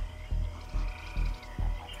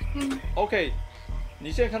map。OK，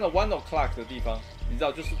 你现在看到 1 o'clock 的地方，你知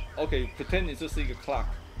道就是 OK，pretend 这是一个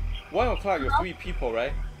clock。1 o'clock 有 3 people,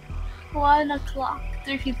 right? 1 o'clock,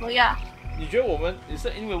 3 people, yeah. 你觉得我们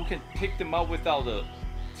是因为 we can take them out without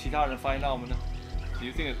其他人 find out 呢 ？Do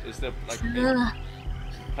you think is that like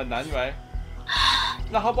很难 right？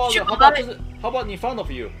 那 how about 就是 how about in front of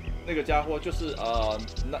you 那个家伙就是10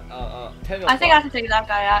 I think I can take that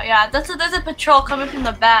guy out. Yeah, there's a patrol coming from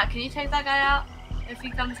the back. Can you take that guy out if he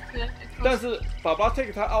comes to? 但是爸爸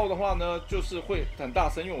take 他 out 的话呢，就是会很大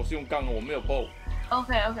声，因为我是用杠，我没有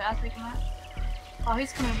bow。Okay, I'll take him out. Oh,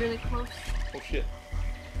 he's coming really close. Oh shit.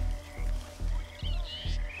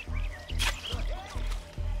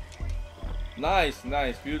 Nice,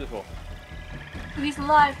 nice, beautiful. He's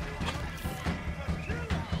alive.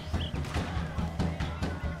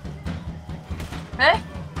 Hey?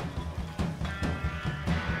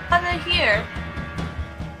 How they here?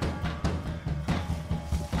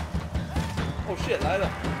 Oh shit, 来了。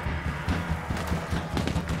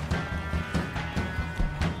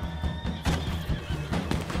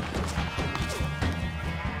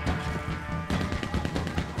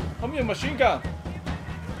他们有 machine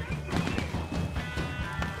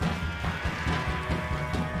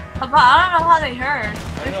gun。But I don't know how they heard.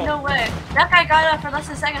 There's no way. That guy got up for less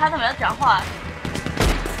than a second. 他都没有讲话。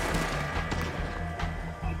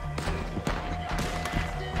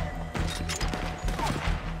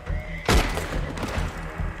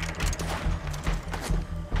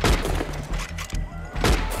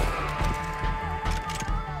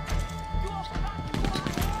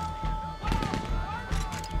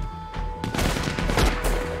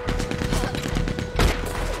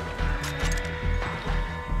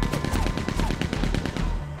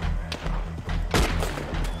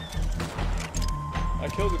I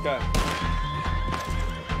killed the guy.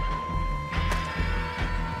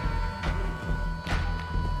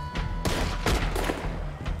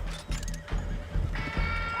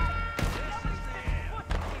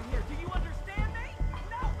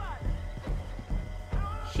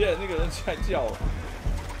 Shit， 那个人在叫了。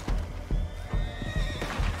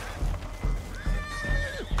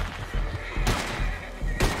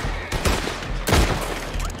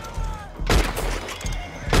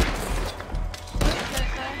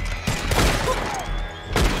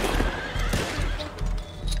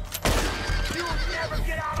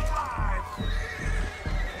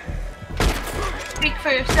Speak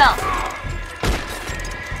for yourself.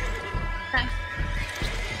 Okay.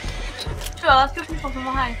 Sure, let's go people from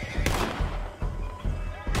behind.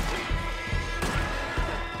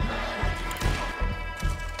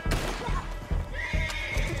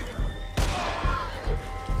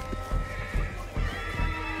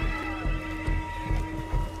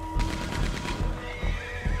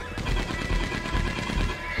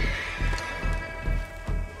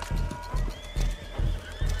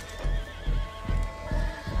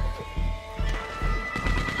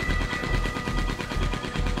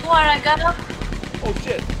 one I got up. Oh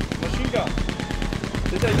shit! Machine gun.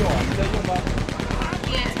 谁在用啊？你在用吗？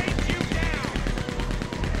 Yeah.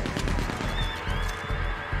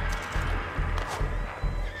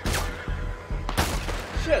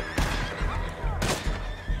 Shit!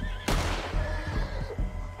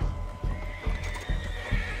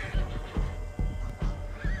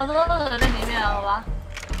 我都躲在里面了，好吧？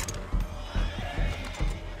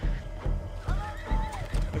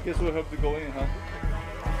 I guess we'll have to go in, huh?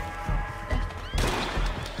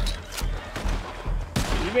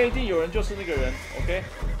 里面一定有人，就是那个人 ，OK？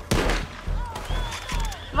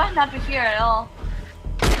 Might not be here at all.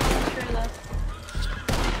 I'm sure though.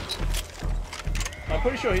 I'm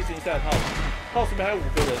pretty sure he's inside house. House 里面还有5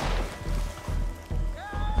个人，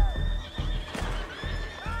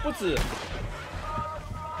不止。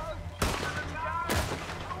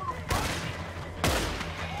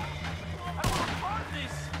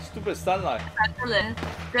 Stupid sunlight.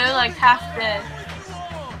 They're like half dead.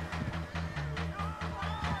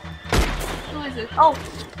 Who is it? Oh,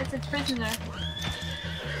 it's a prisoner.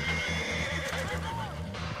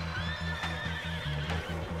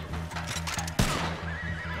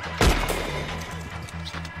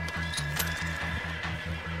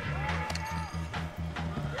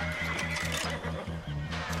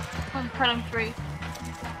 I'll cut him free.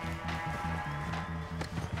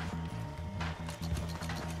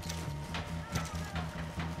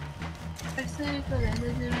 I see 一个人在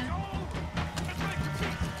这边。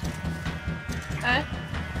哎，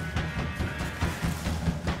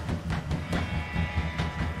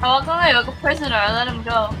好，刚刚有个 prisoner，let him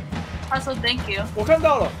go。他说 thank you。我看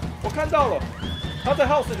到了，我看到了，他在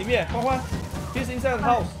house 里面，欢欢 ，he's inside the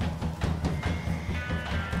house。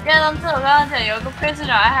因为当时我刚刚讲有一个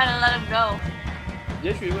prisoner，I had to let him go。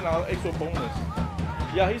也许会拿到 extra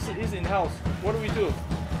bonus。Yeah, he's in house. What do we do?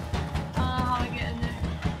 How we get in there?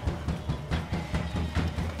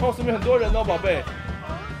 house 里面很多人哦，宝贝。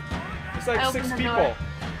It's like 6 people.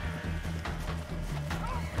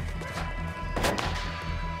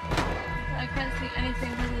 I can't see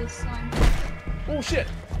anything because of the sun. Oh shit!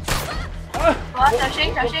 啊！哇，小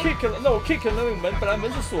心小心 kick 了，那我 kick 了那个门，本来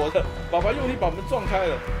门是锁的，爸爸用力把门撞开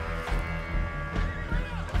了。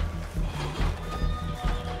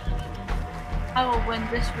I will win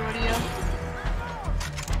this rodeo.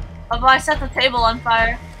 Oh, I set the table on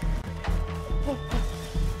fire.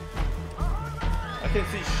 I can't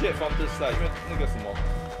see shit from this side， 因为那个什么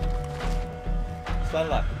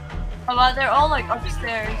sunlight。Oh, they're all like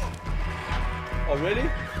upstairs. Oh really?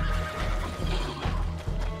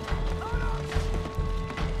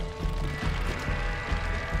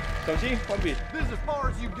 小心，关闭。 This is as far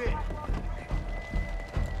as you get.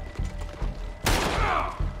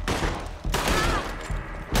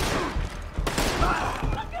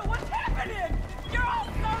 Look at what's happening! You're all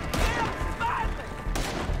so damn violent!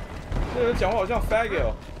 那个人讲话好像 faggot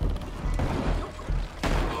哦。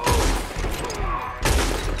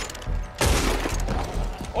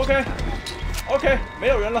OK， 没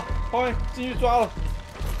有人了，欢迎进去抓了。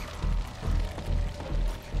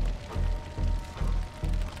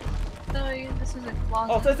This is a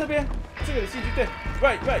closet. 哦，在这边，这个你进去对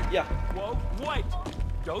 ，right yeah。 Whoa, wait!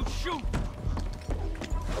 Don't shoot!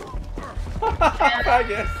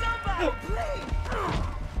 faggot。 Somebody, please!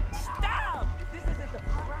 Stop! This isn't the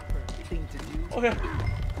proper thing to do. OK。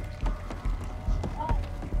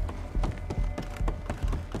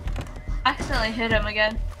 Accidentally hit him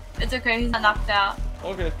again. It's okay, he's not knocked out.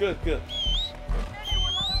 Okay, good.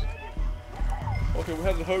 Okay, we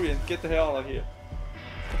have to hurry and get the hell out of here.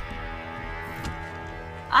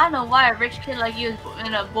 I don't know why a rich kid like you is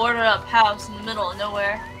in a boarded up house in the middle of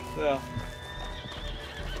nowhere. Yeah.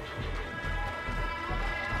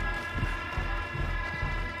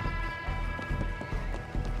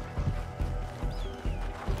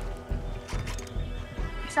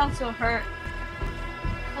 You sound so hurt.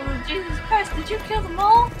 Oh, Jesus Christ, did you kill them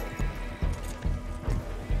all?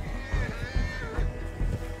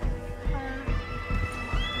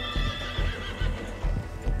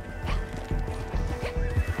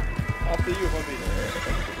 After you, Bobby.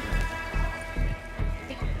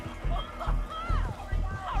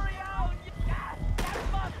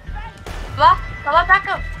 Baba, back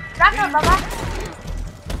up! Back up, Baba!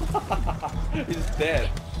 He's dead.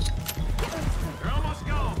 They're almost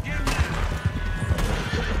gone. Get him now.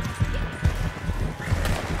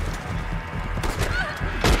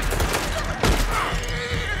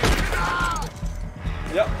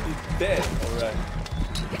 Yep, he's dead. Alright.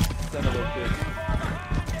 Son of a bitch.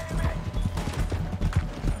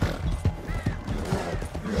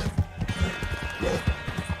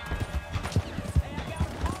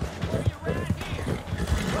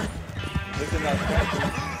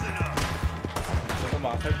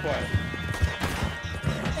 快，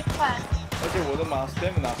太快了。而且我的马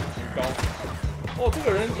stamina 很高。哦，这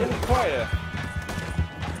个人也很快耶。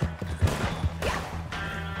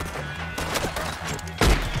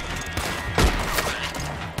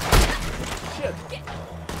shit。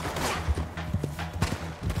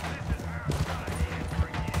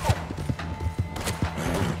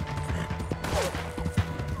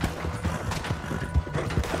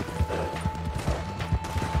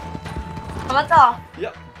怎么走？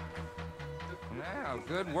 Yep. Now,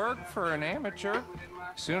 good work for an amateur.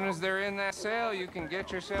 Soon as they're in that cell, you can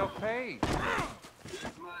get yourself paid.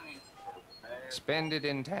 Spend it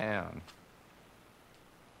in town.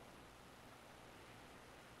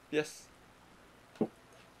 Yes.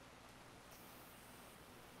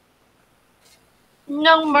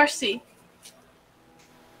 No mercy.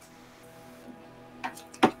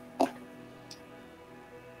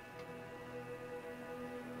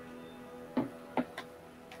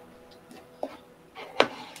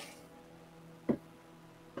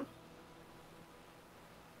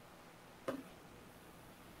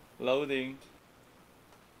 Loading.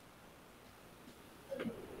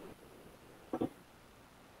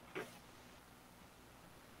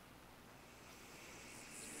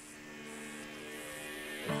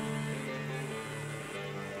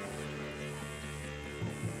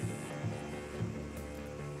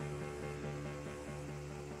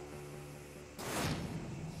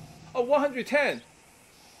 Oh, 110.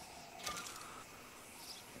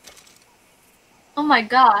 Oh my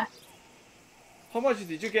god. How much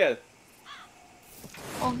did you get?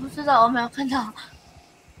 我不知道，我没有看到。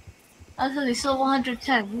但是你说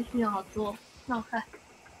110，一定有好多。那我看。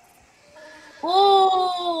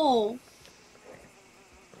哦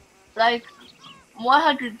 ，like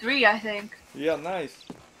 103, I think. Yeah, nice.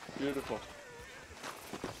 Beautiful.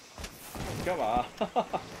 你干嘛？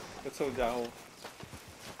这臭家伙！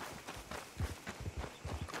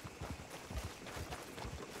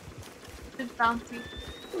 Good bounty.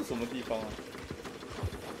 这是什么地方啊？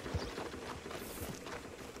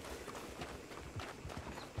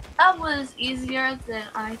 That was easier than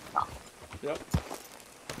I thought. Yep.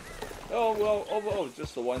 Oh well, overall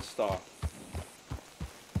just a 1 star.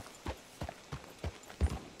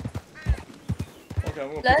 Okay,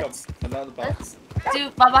 I'm gonna pick up another box. Let's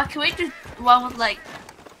do, Baba. Can we do one with like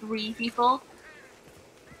 3 people?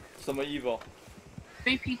 什么 evil?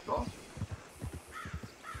 3 people.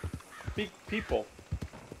 Big people.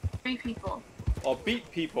 3 people. Or beat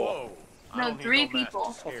people. Whoa. I No, don't need 3 no mask people. to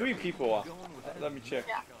Oh, scare 3 me. people. Let me check.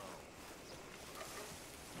 Yeah.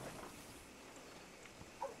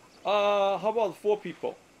 How about 4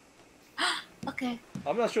 people? Okay.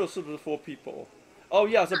 I'm not sure 是不是 4 people. Oh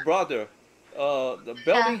yeah, it's a brother. The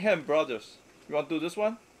Bellingham brothers. You want to do this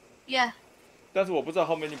one? Yeah. 但是我不知道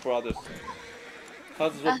how many brothers. 他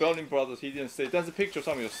只说 Bellingham brothers, he didn't say. 但是 picture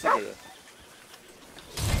上面有4个人。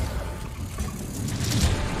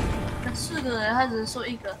那4个人，他只是说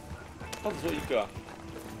1个。他只说1个啊。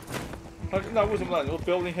那为什么让你说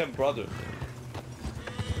Bellingham brothers?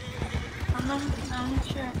 I'm not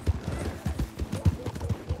sure.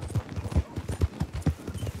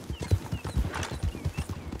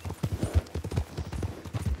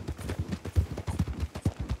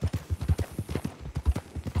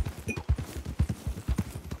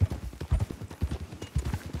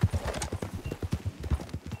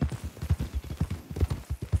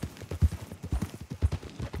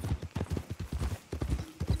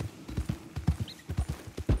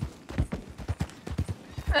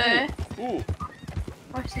 Ooh.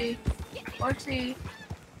 Horsey. Horsey.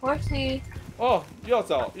 Horsey. 哦，又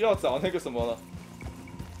要找那个什么了。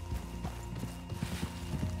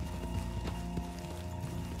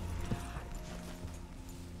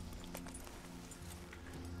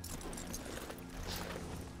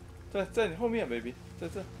在你后面 ，baby， 在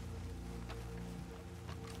这。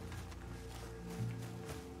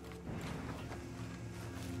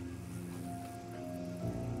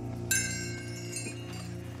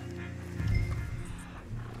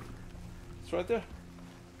It's right there.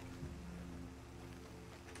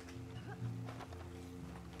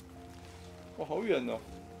 哇，好远哦！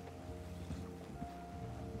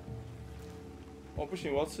哦，不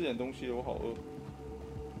行，我要吃点东西了，我好饿。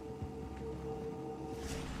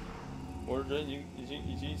我的人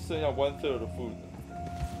已经剩下1/3 的 food 了。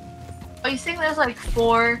Oh, you think there's like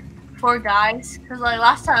four guys? Because like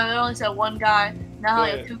last time it only said 1 guy. Now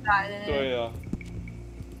like 2 guys in it. 对啊。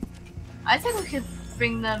I think we could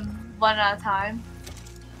bring them 1 at a time,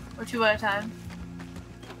 or 2 at a time.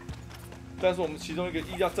 但是我们其中一个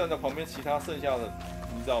要站在旁边，其他剩下的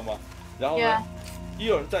你知道吗？然后呢 Yeah. 一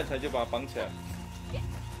有人站起来就把他绑起来。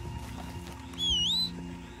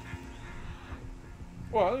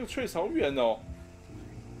哇，那个 trace 好远哦。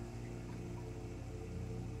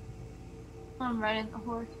 I'm riding the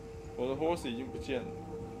horse. 我的 horse 已经不见了。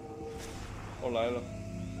哦，来了。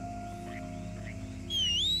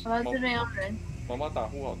我这边有人。妈妈打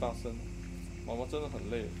呼好大声，妈妈真的很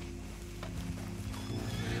累。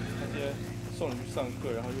她今天送你去上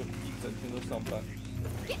课，然后又一整天都上班。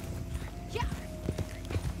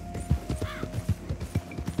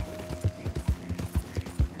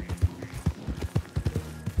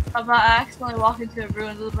About I accidentally walked into a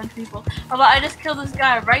ruins with a bunch of people. About I just killed this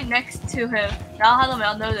guy right next to him. 然后他都没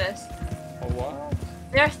有 notice. Oh what?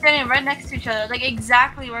 They're standing right next to each other, like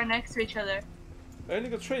exactly right next to each other. 哎，那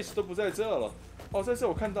个 trace 都不在这了。哦，在这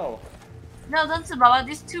我看到了。No, don't say Baba.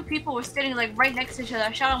 These two people were standing like right next to each other.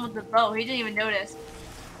 I shot him with the bow. He didn't even notice.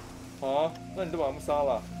 啊，那你都把他们杀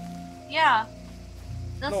了。Yeah.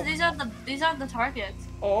 No. These aren't the targets.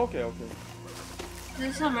 Oh, okay.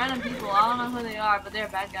 There's some random people. I don't know who they are, but they're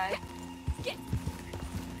bad guys.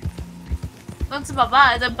 Don't say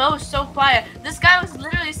Baba. The bow was so quiet. This guy was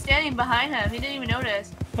literally standing behind him. He didn't even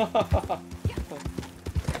notice.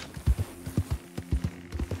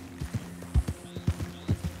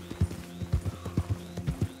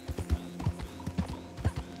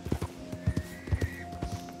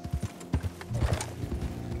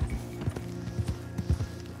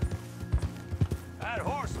 That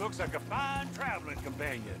horse looks like a fine traveling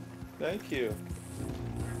companion. Thank you.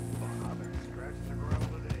 I've been scratching the ground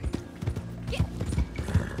today.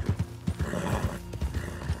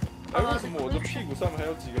 哎，为什么我的屁股上面还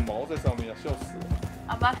有几个毛在上面啊？笑死了！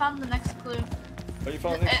 I found the next clue. 你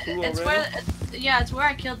放那个 clue It's already? yeah, it's where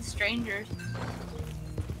I killed the strangers.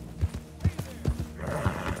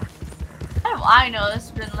 How do I know this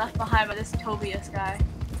has been left behind by this Tobias guy?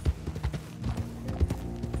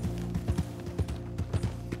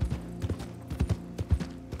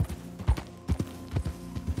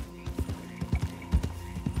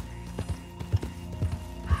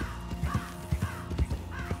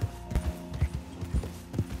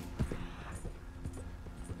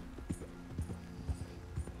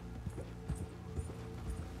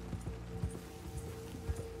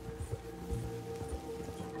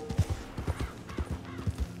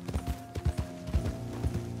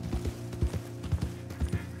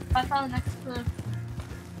 I found the next clue.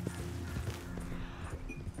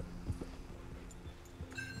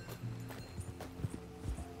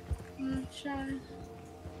 Try.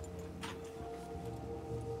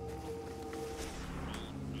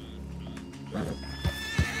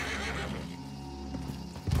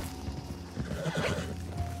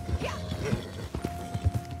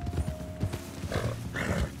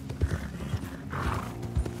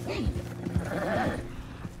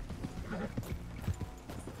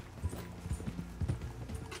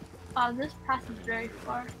 Wow, this path is very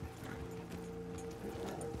far.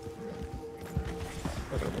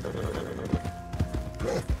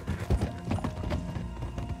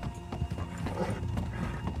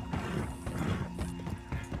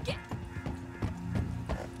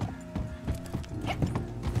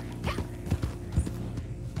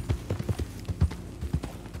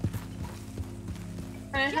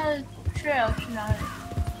 I had a trail 去哪里？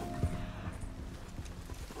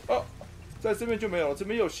哦，在这边就没有了，这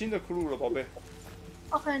边有新的 clue 了，宝贝。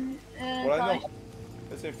 Okay, 我来弄。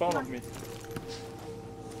It's in front of me.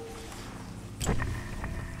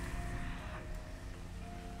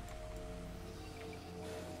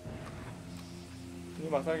 你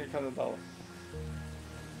马上可以看得到了。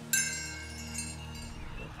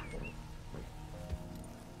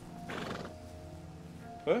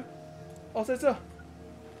哎，哦，在这。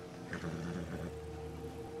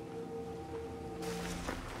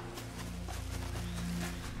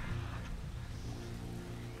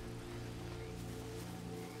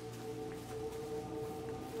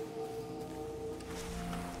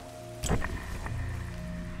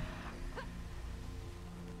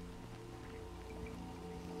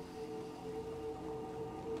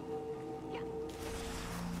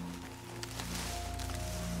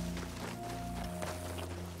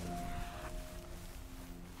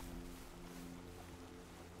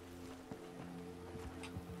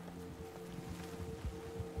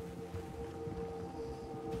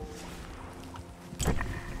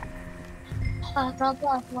啊，找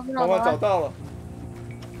到了，妈妈找到了，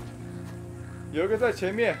有一个在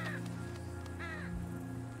前面。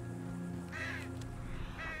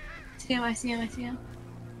I see him.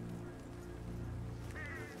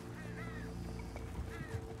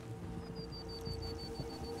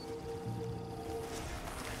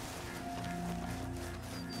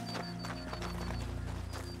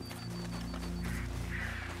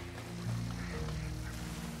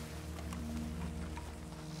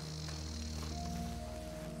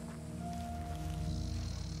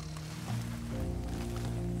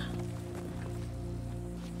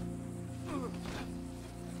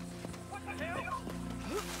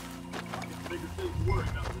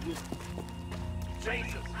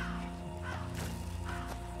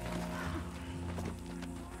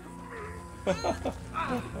 Come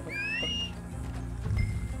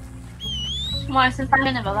on, it's 5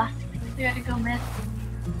 minutes, 爸爸。You gotta go, man.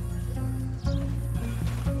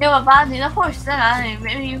 给爸爸，你的 horse 在哪里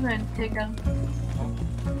 ？Maybe you can take them.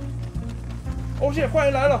 哦，现在坏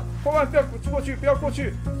人来了，欢欢不要过去，不要过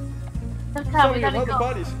去。上面有他的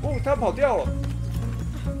body， 哦，他跑掉了。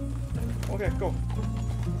OK，go。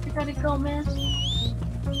You gotta go, man.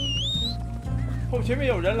 后前面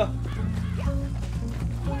有人了。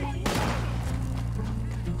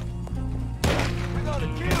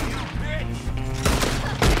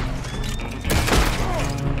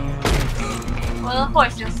我的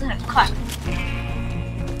horse 游是很快。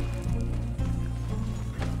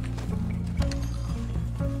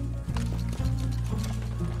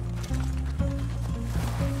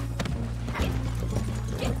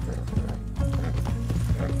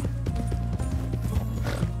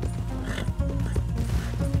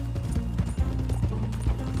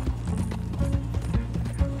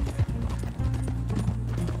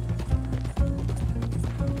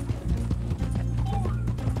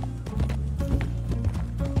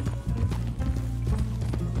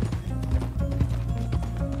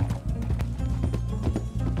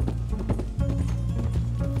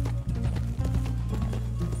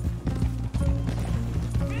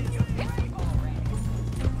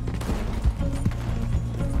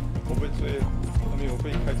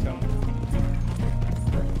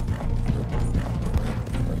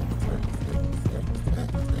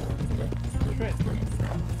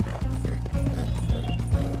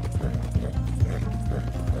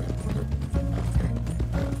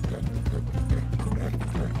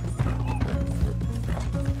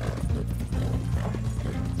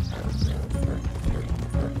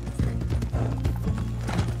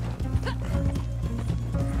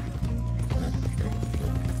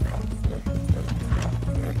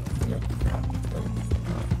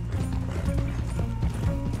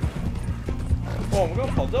我们刚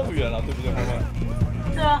跑这么远了，对不对，欢欢？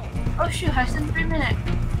对啊。Oh shoot， 还剩3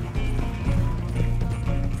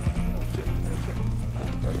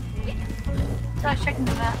 minutes。Start checking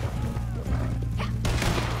the map.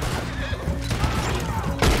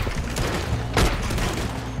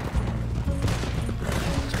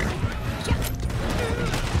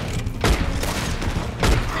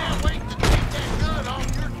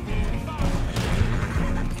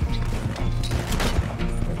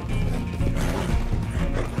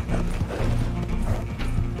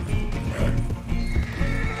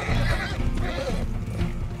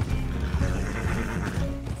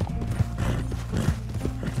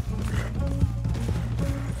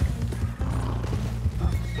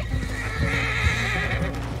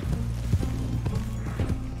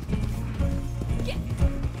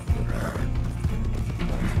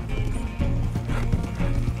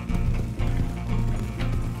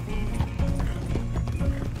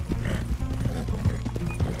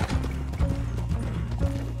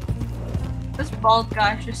 Bald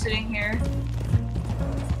guy's just sitting here.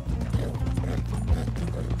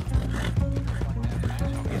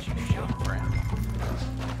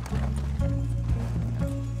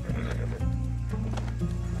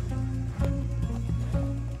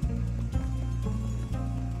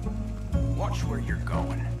 Watch where you're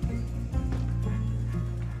going.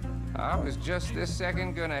 I was just this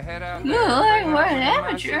second gonna head out Ooh, there and we're bring an out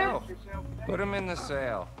amateur. myself. Put him in the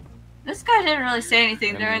sale. This guy didn't really say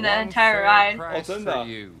anything And during the one entire fair ride. price Oh, for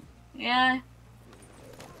you. Yeah.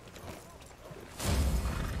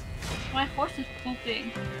 My horse is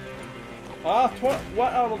pooping. 啊 ，1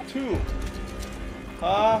 out of 2。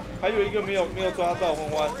啊，还有一个没有抓到，欢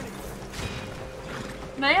欢。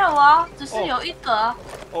没有啊，只是有一个。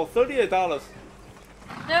哦，$38。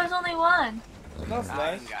There was only one. That's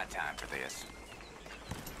I nice. ain't got time for this.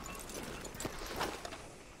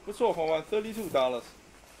 不错，欢欢，$32。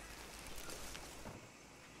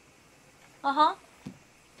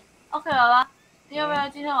OK， 爸爸，要不要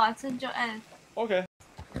今天晚上就 end？ OK。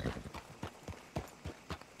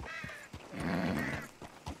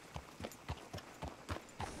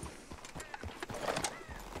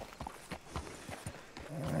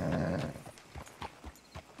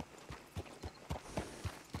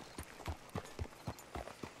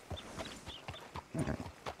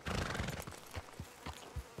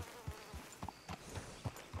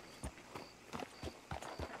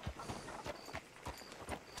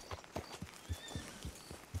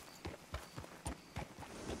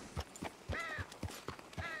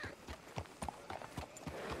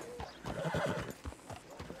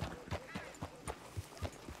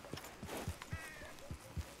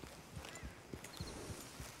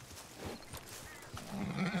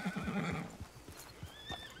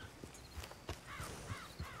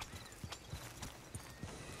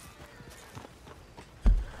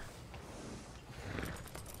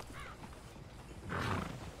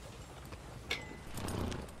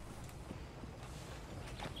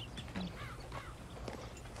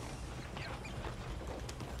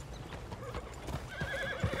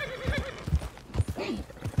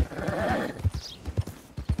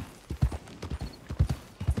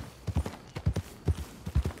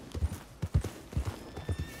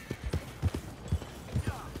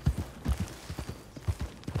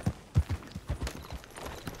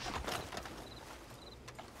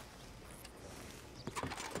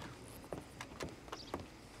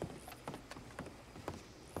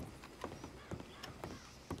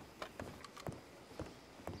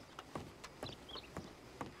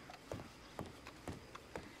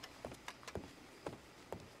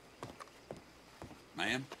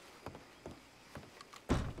Ma'am?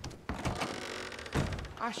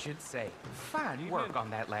 I should say, fine work on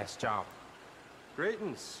that last job.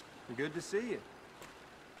 Greetings. Good to see you.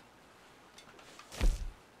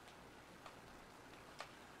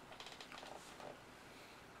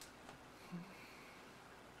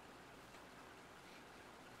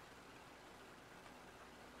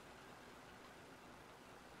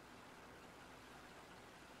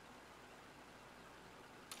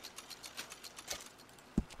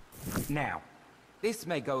 Now, this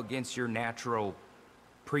may go against your natural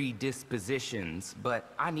predispositions,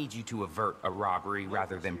 but I need you to avert a robbery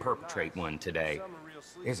rather than perpetrate one today.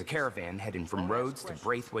 There's a caravan heading from Rhodes to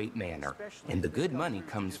Braithwaite Manor, and the good money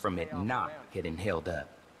comes from it not getting held up.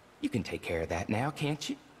 You can take care of that now, can't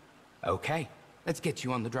you? Okay, let's get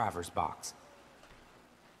you on the driver's box.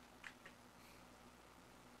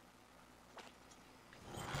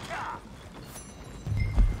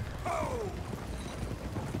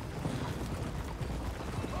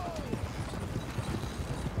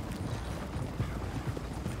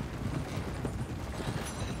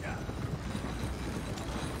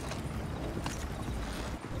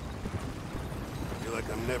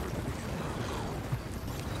 I'm never gonna get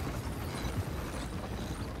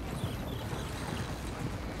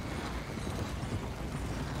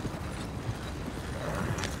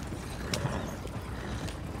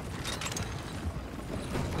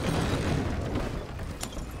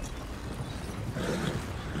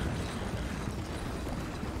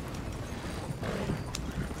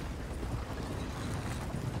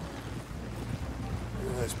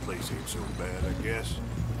this place ain't so bad, I guess.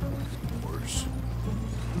 Worse.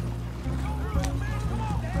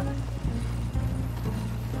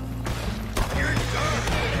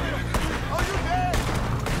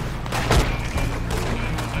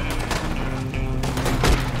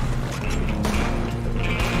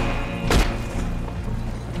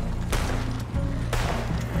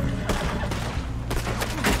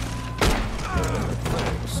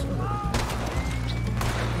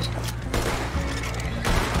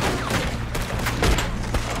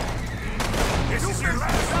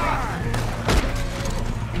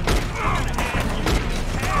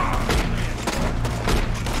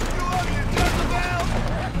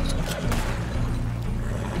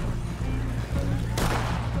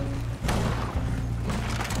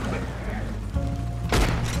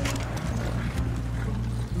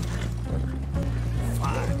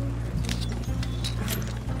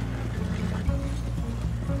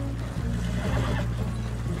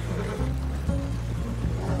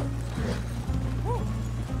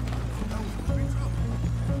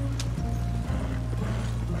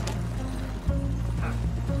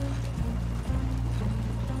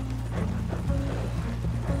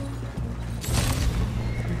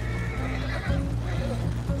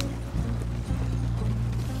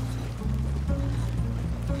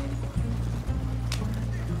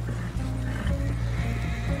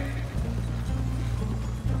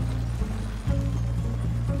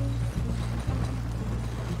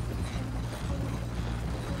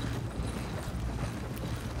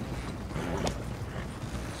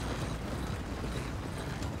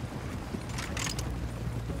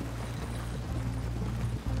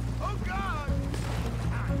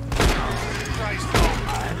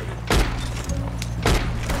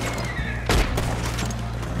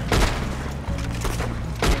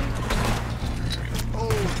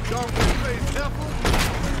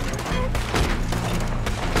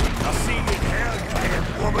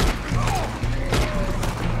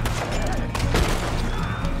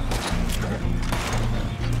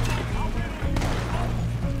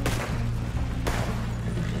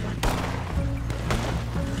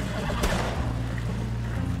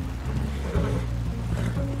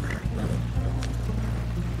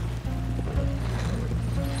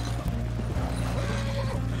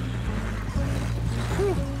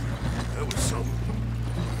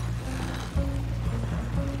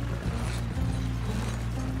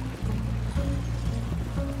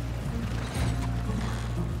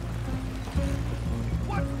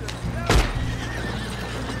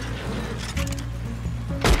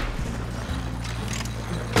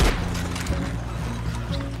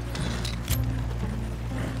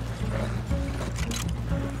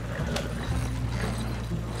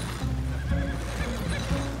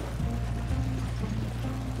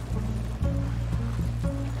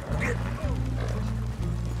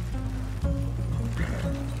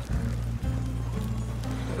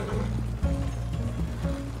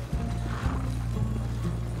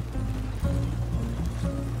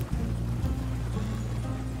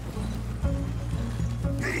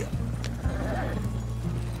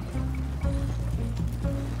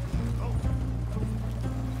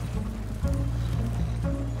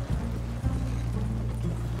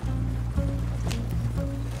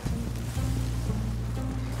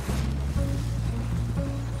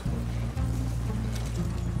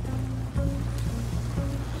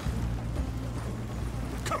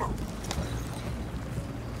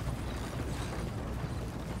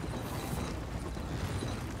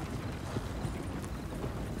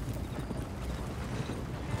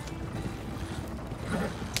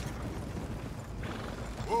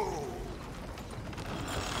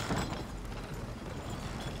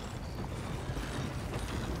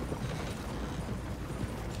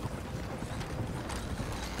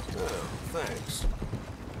 thanks.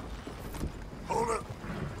 Hold up.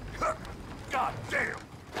 God damn!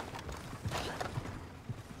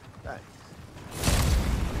 Thanks.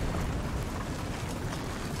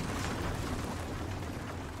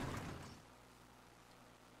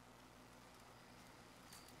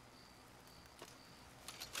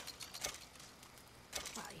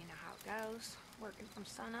 Well, you know how it goes. Working from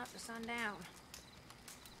sun up to sundown.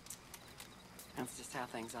 That's just how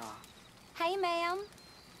things are. Hey, ma'am.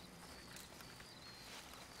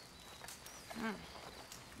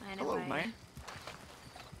 Anyway. Hello, man.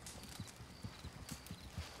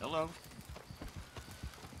 Hello.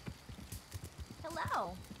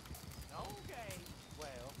 Hello. Okay,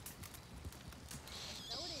 well.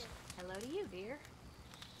 Hello to you, dear.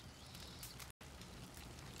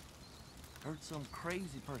 Heard some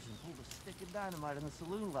crazy person pulled a stick of dynamite in the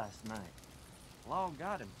saloon last night. Law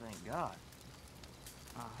got him, thank God.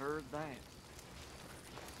 I heard that.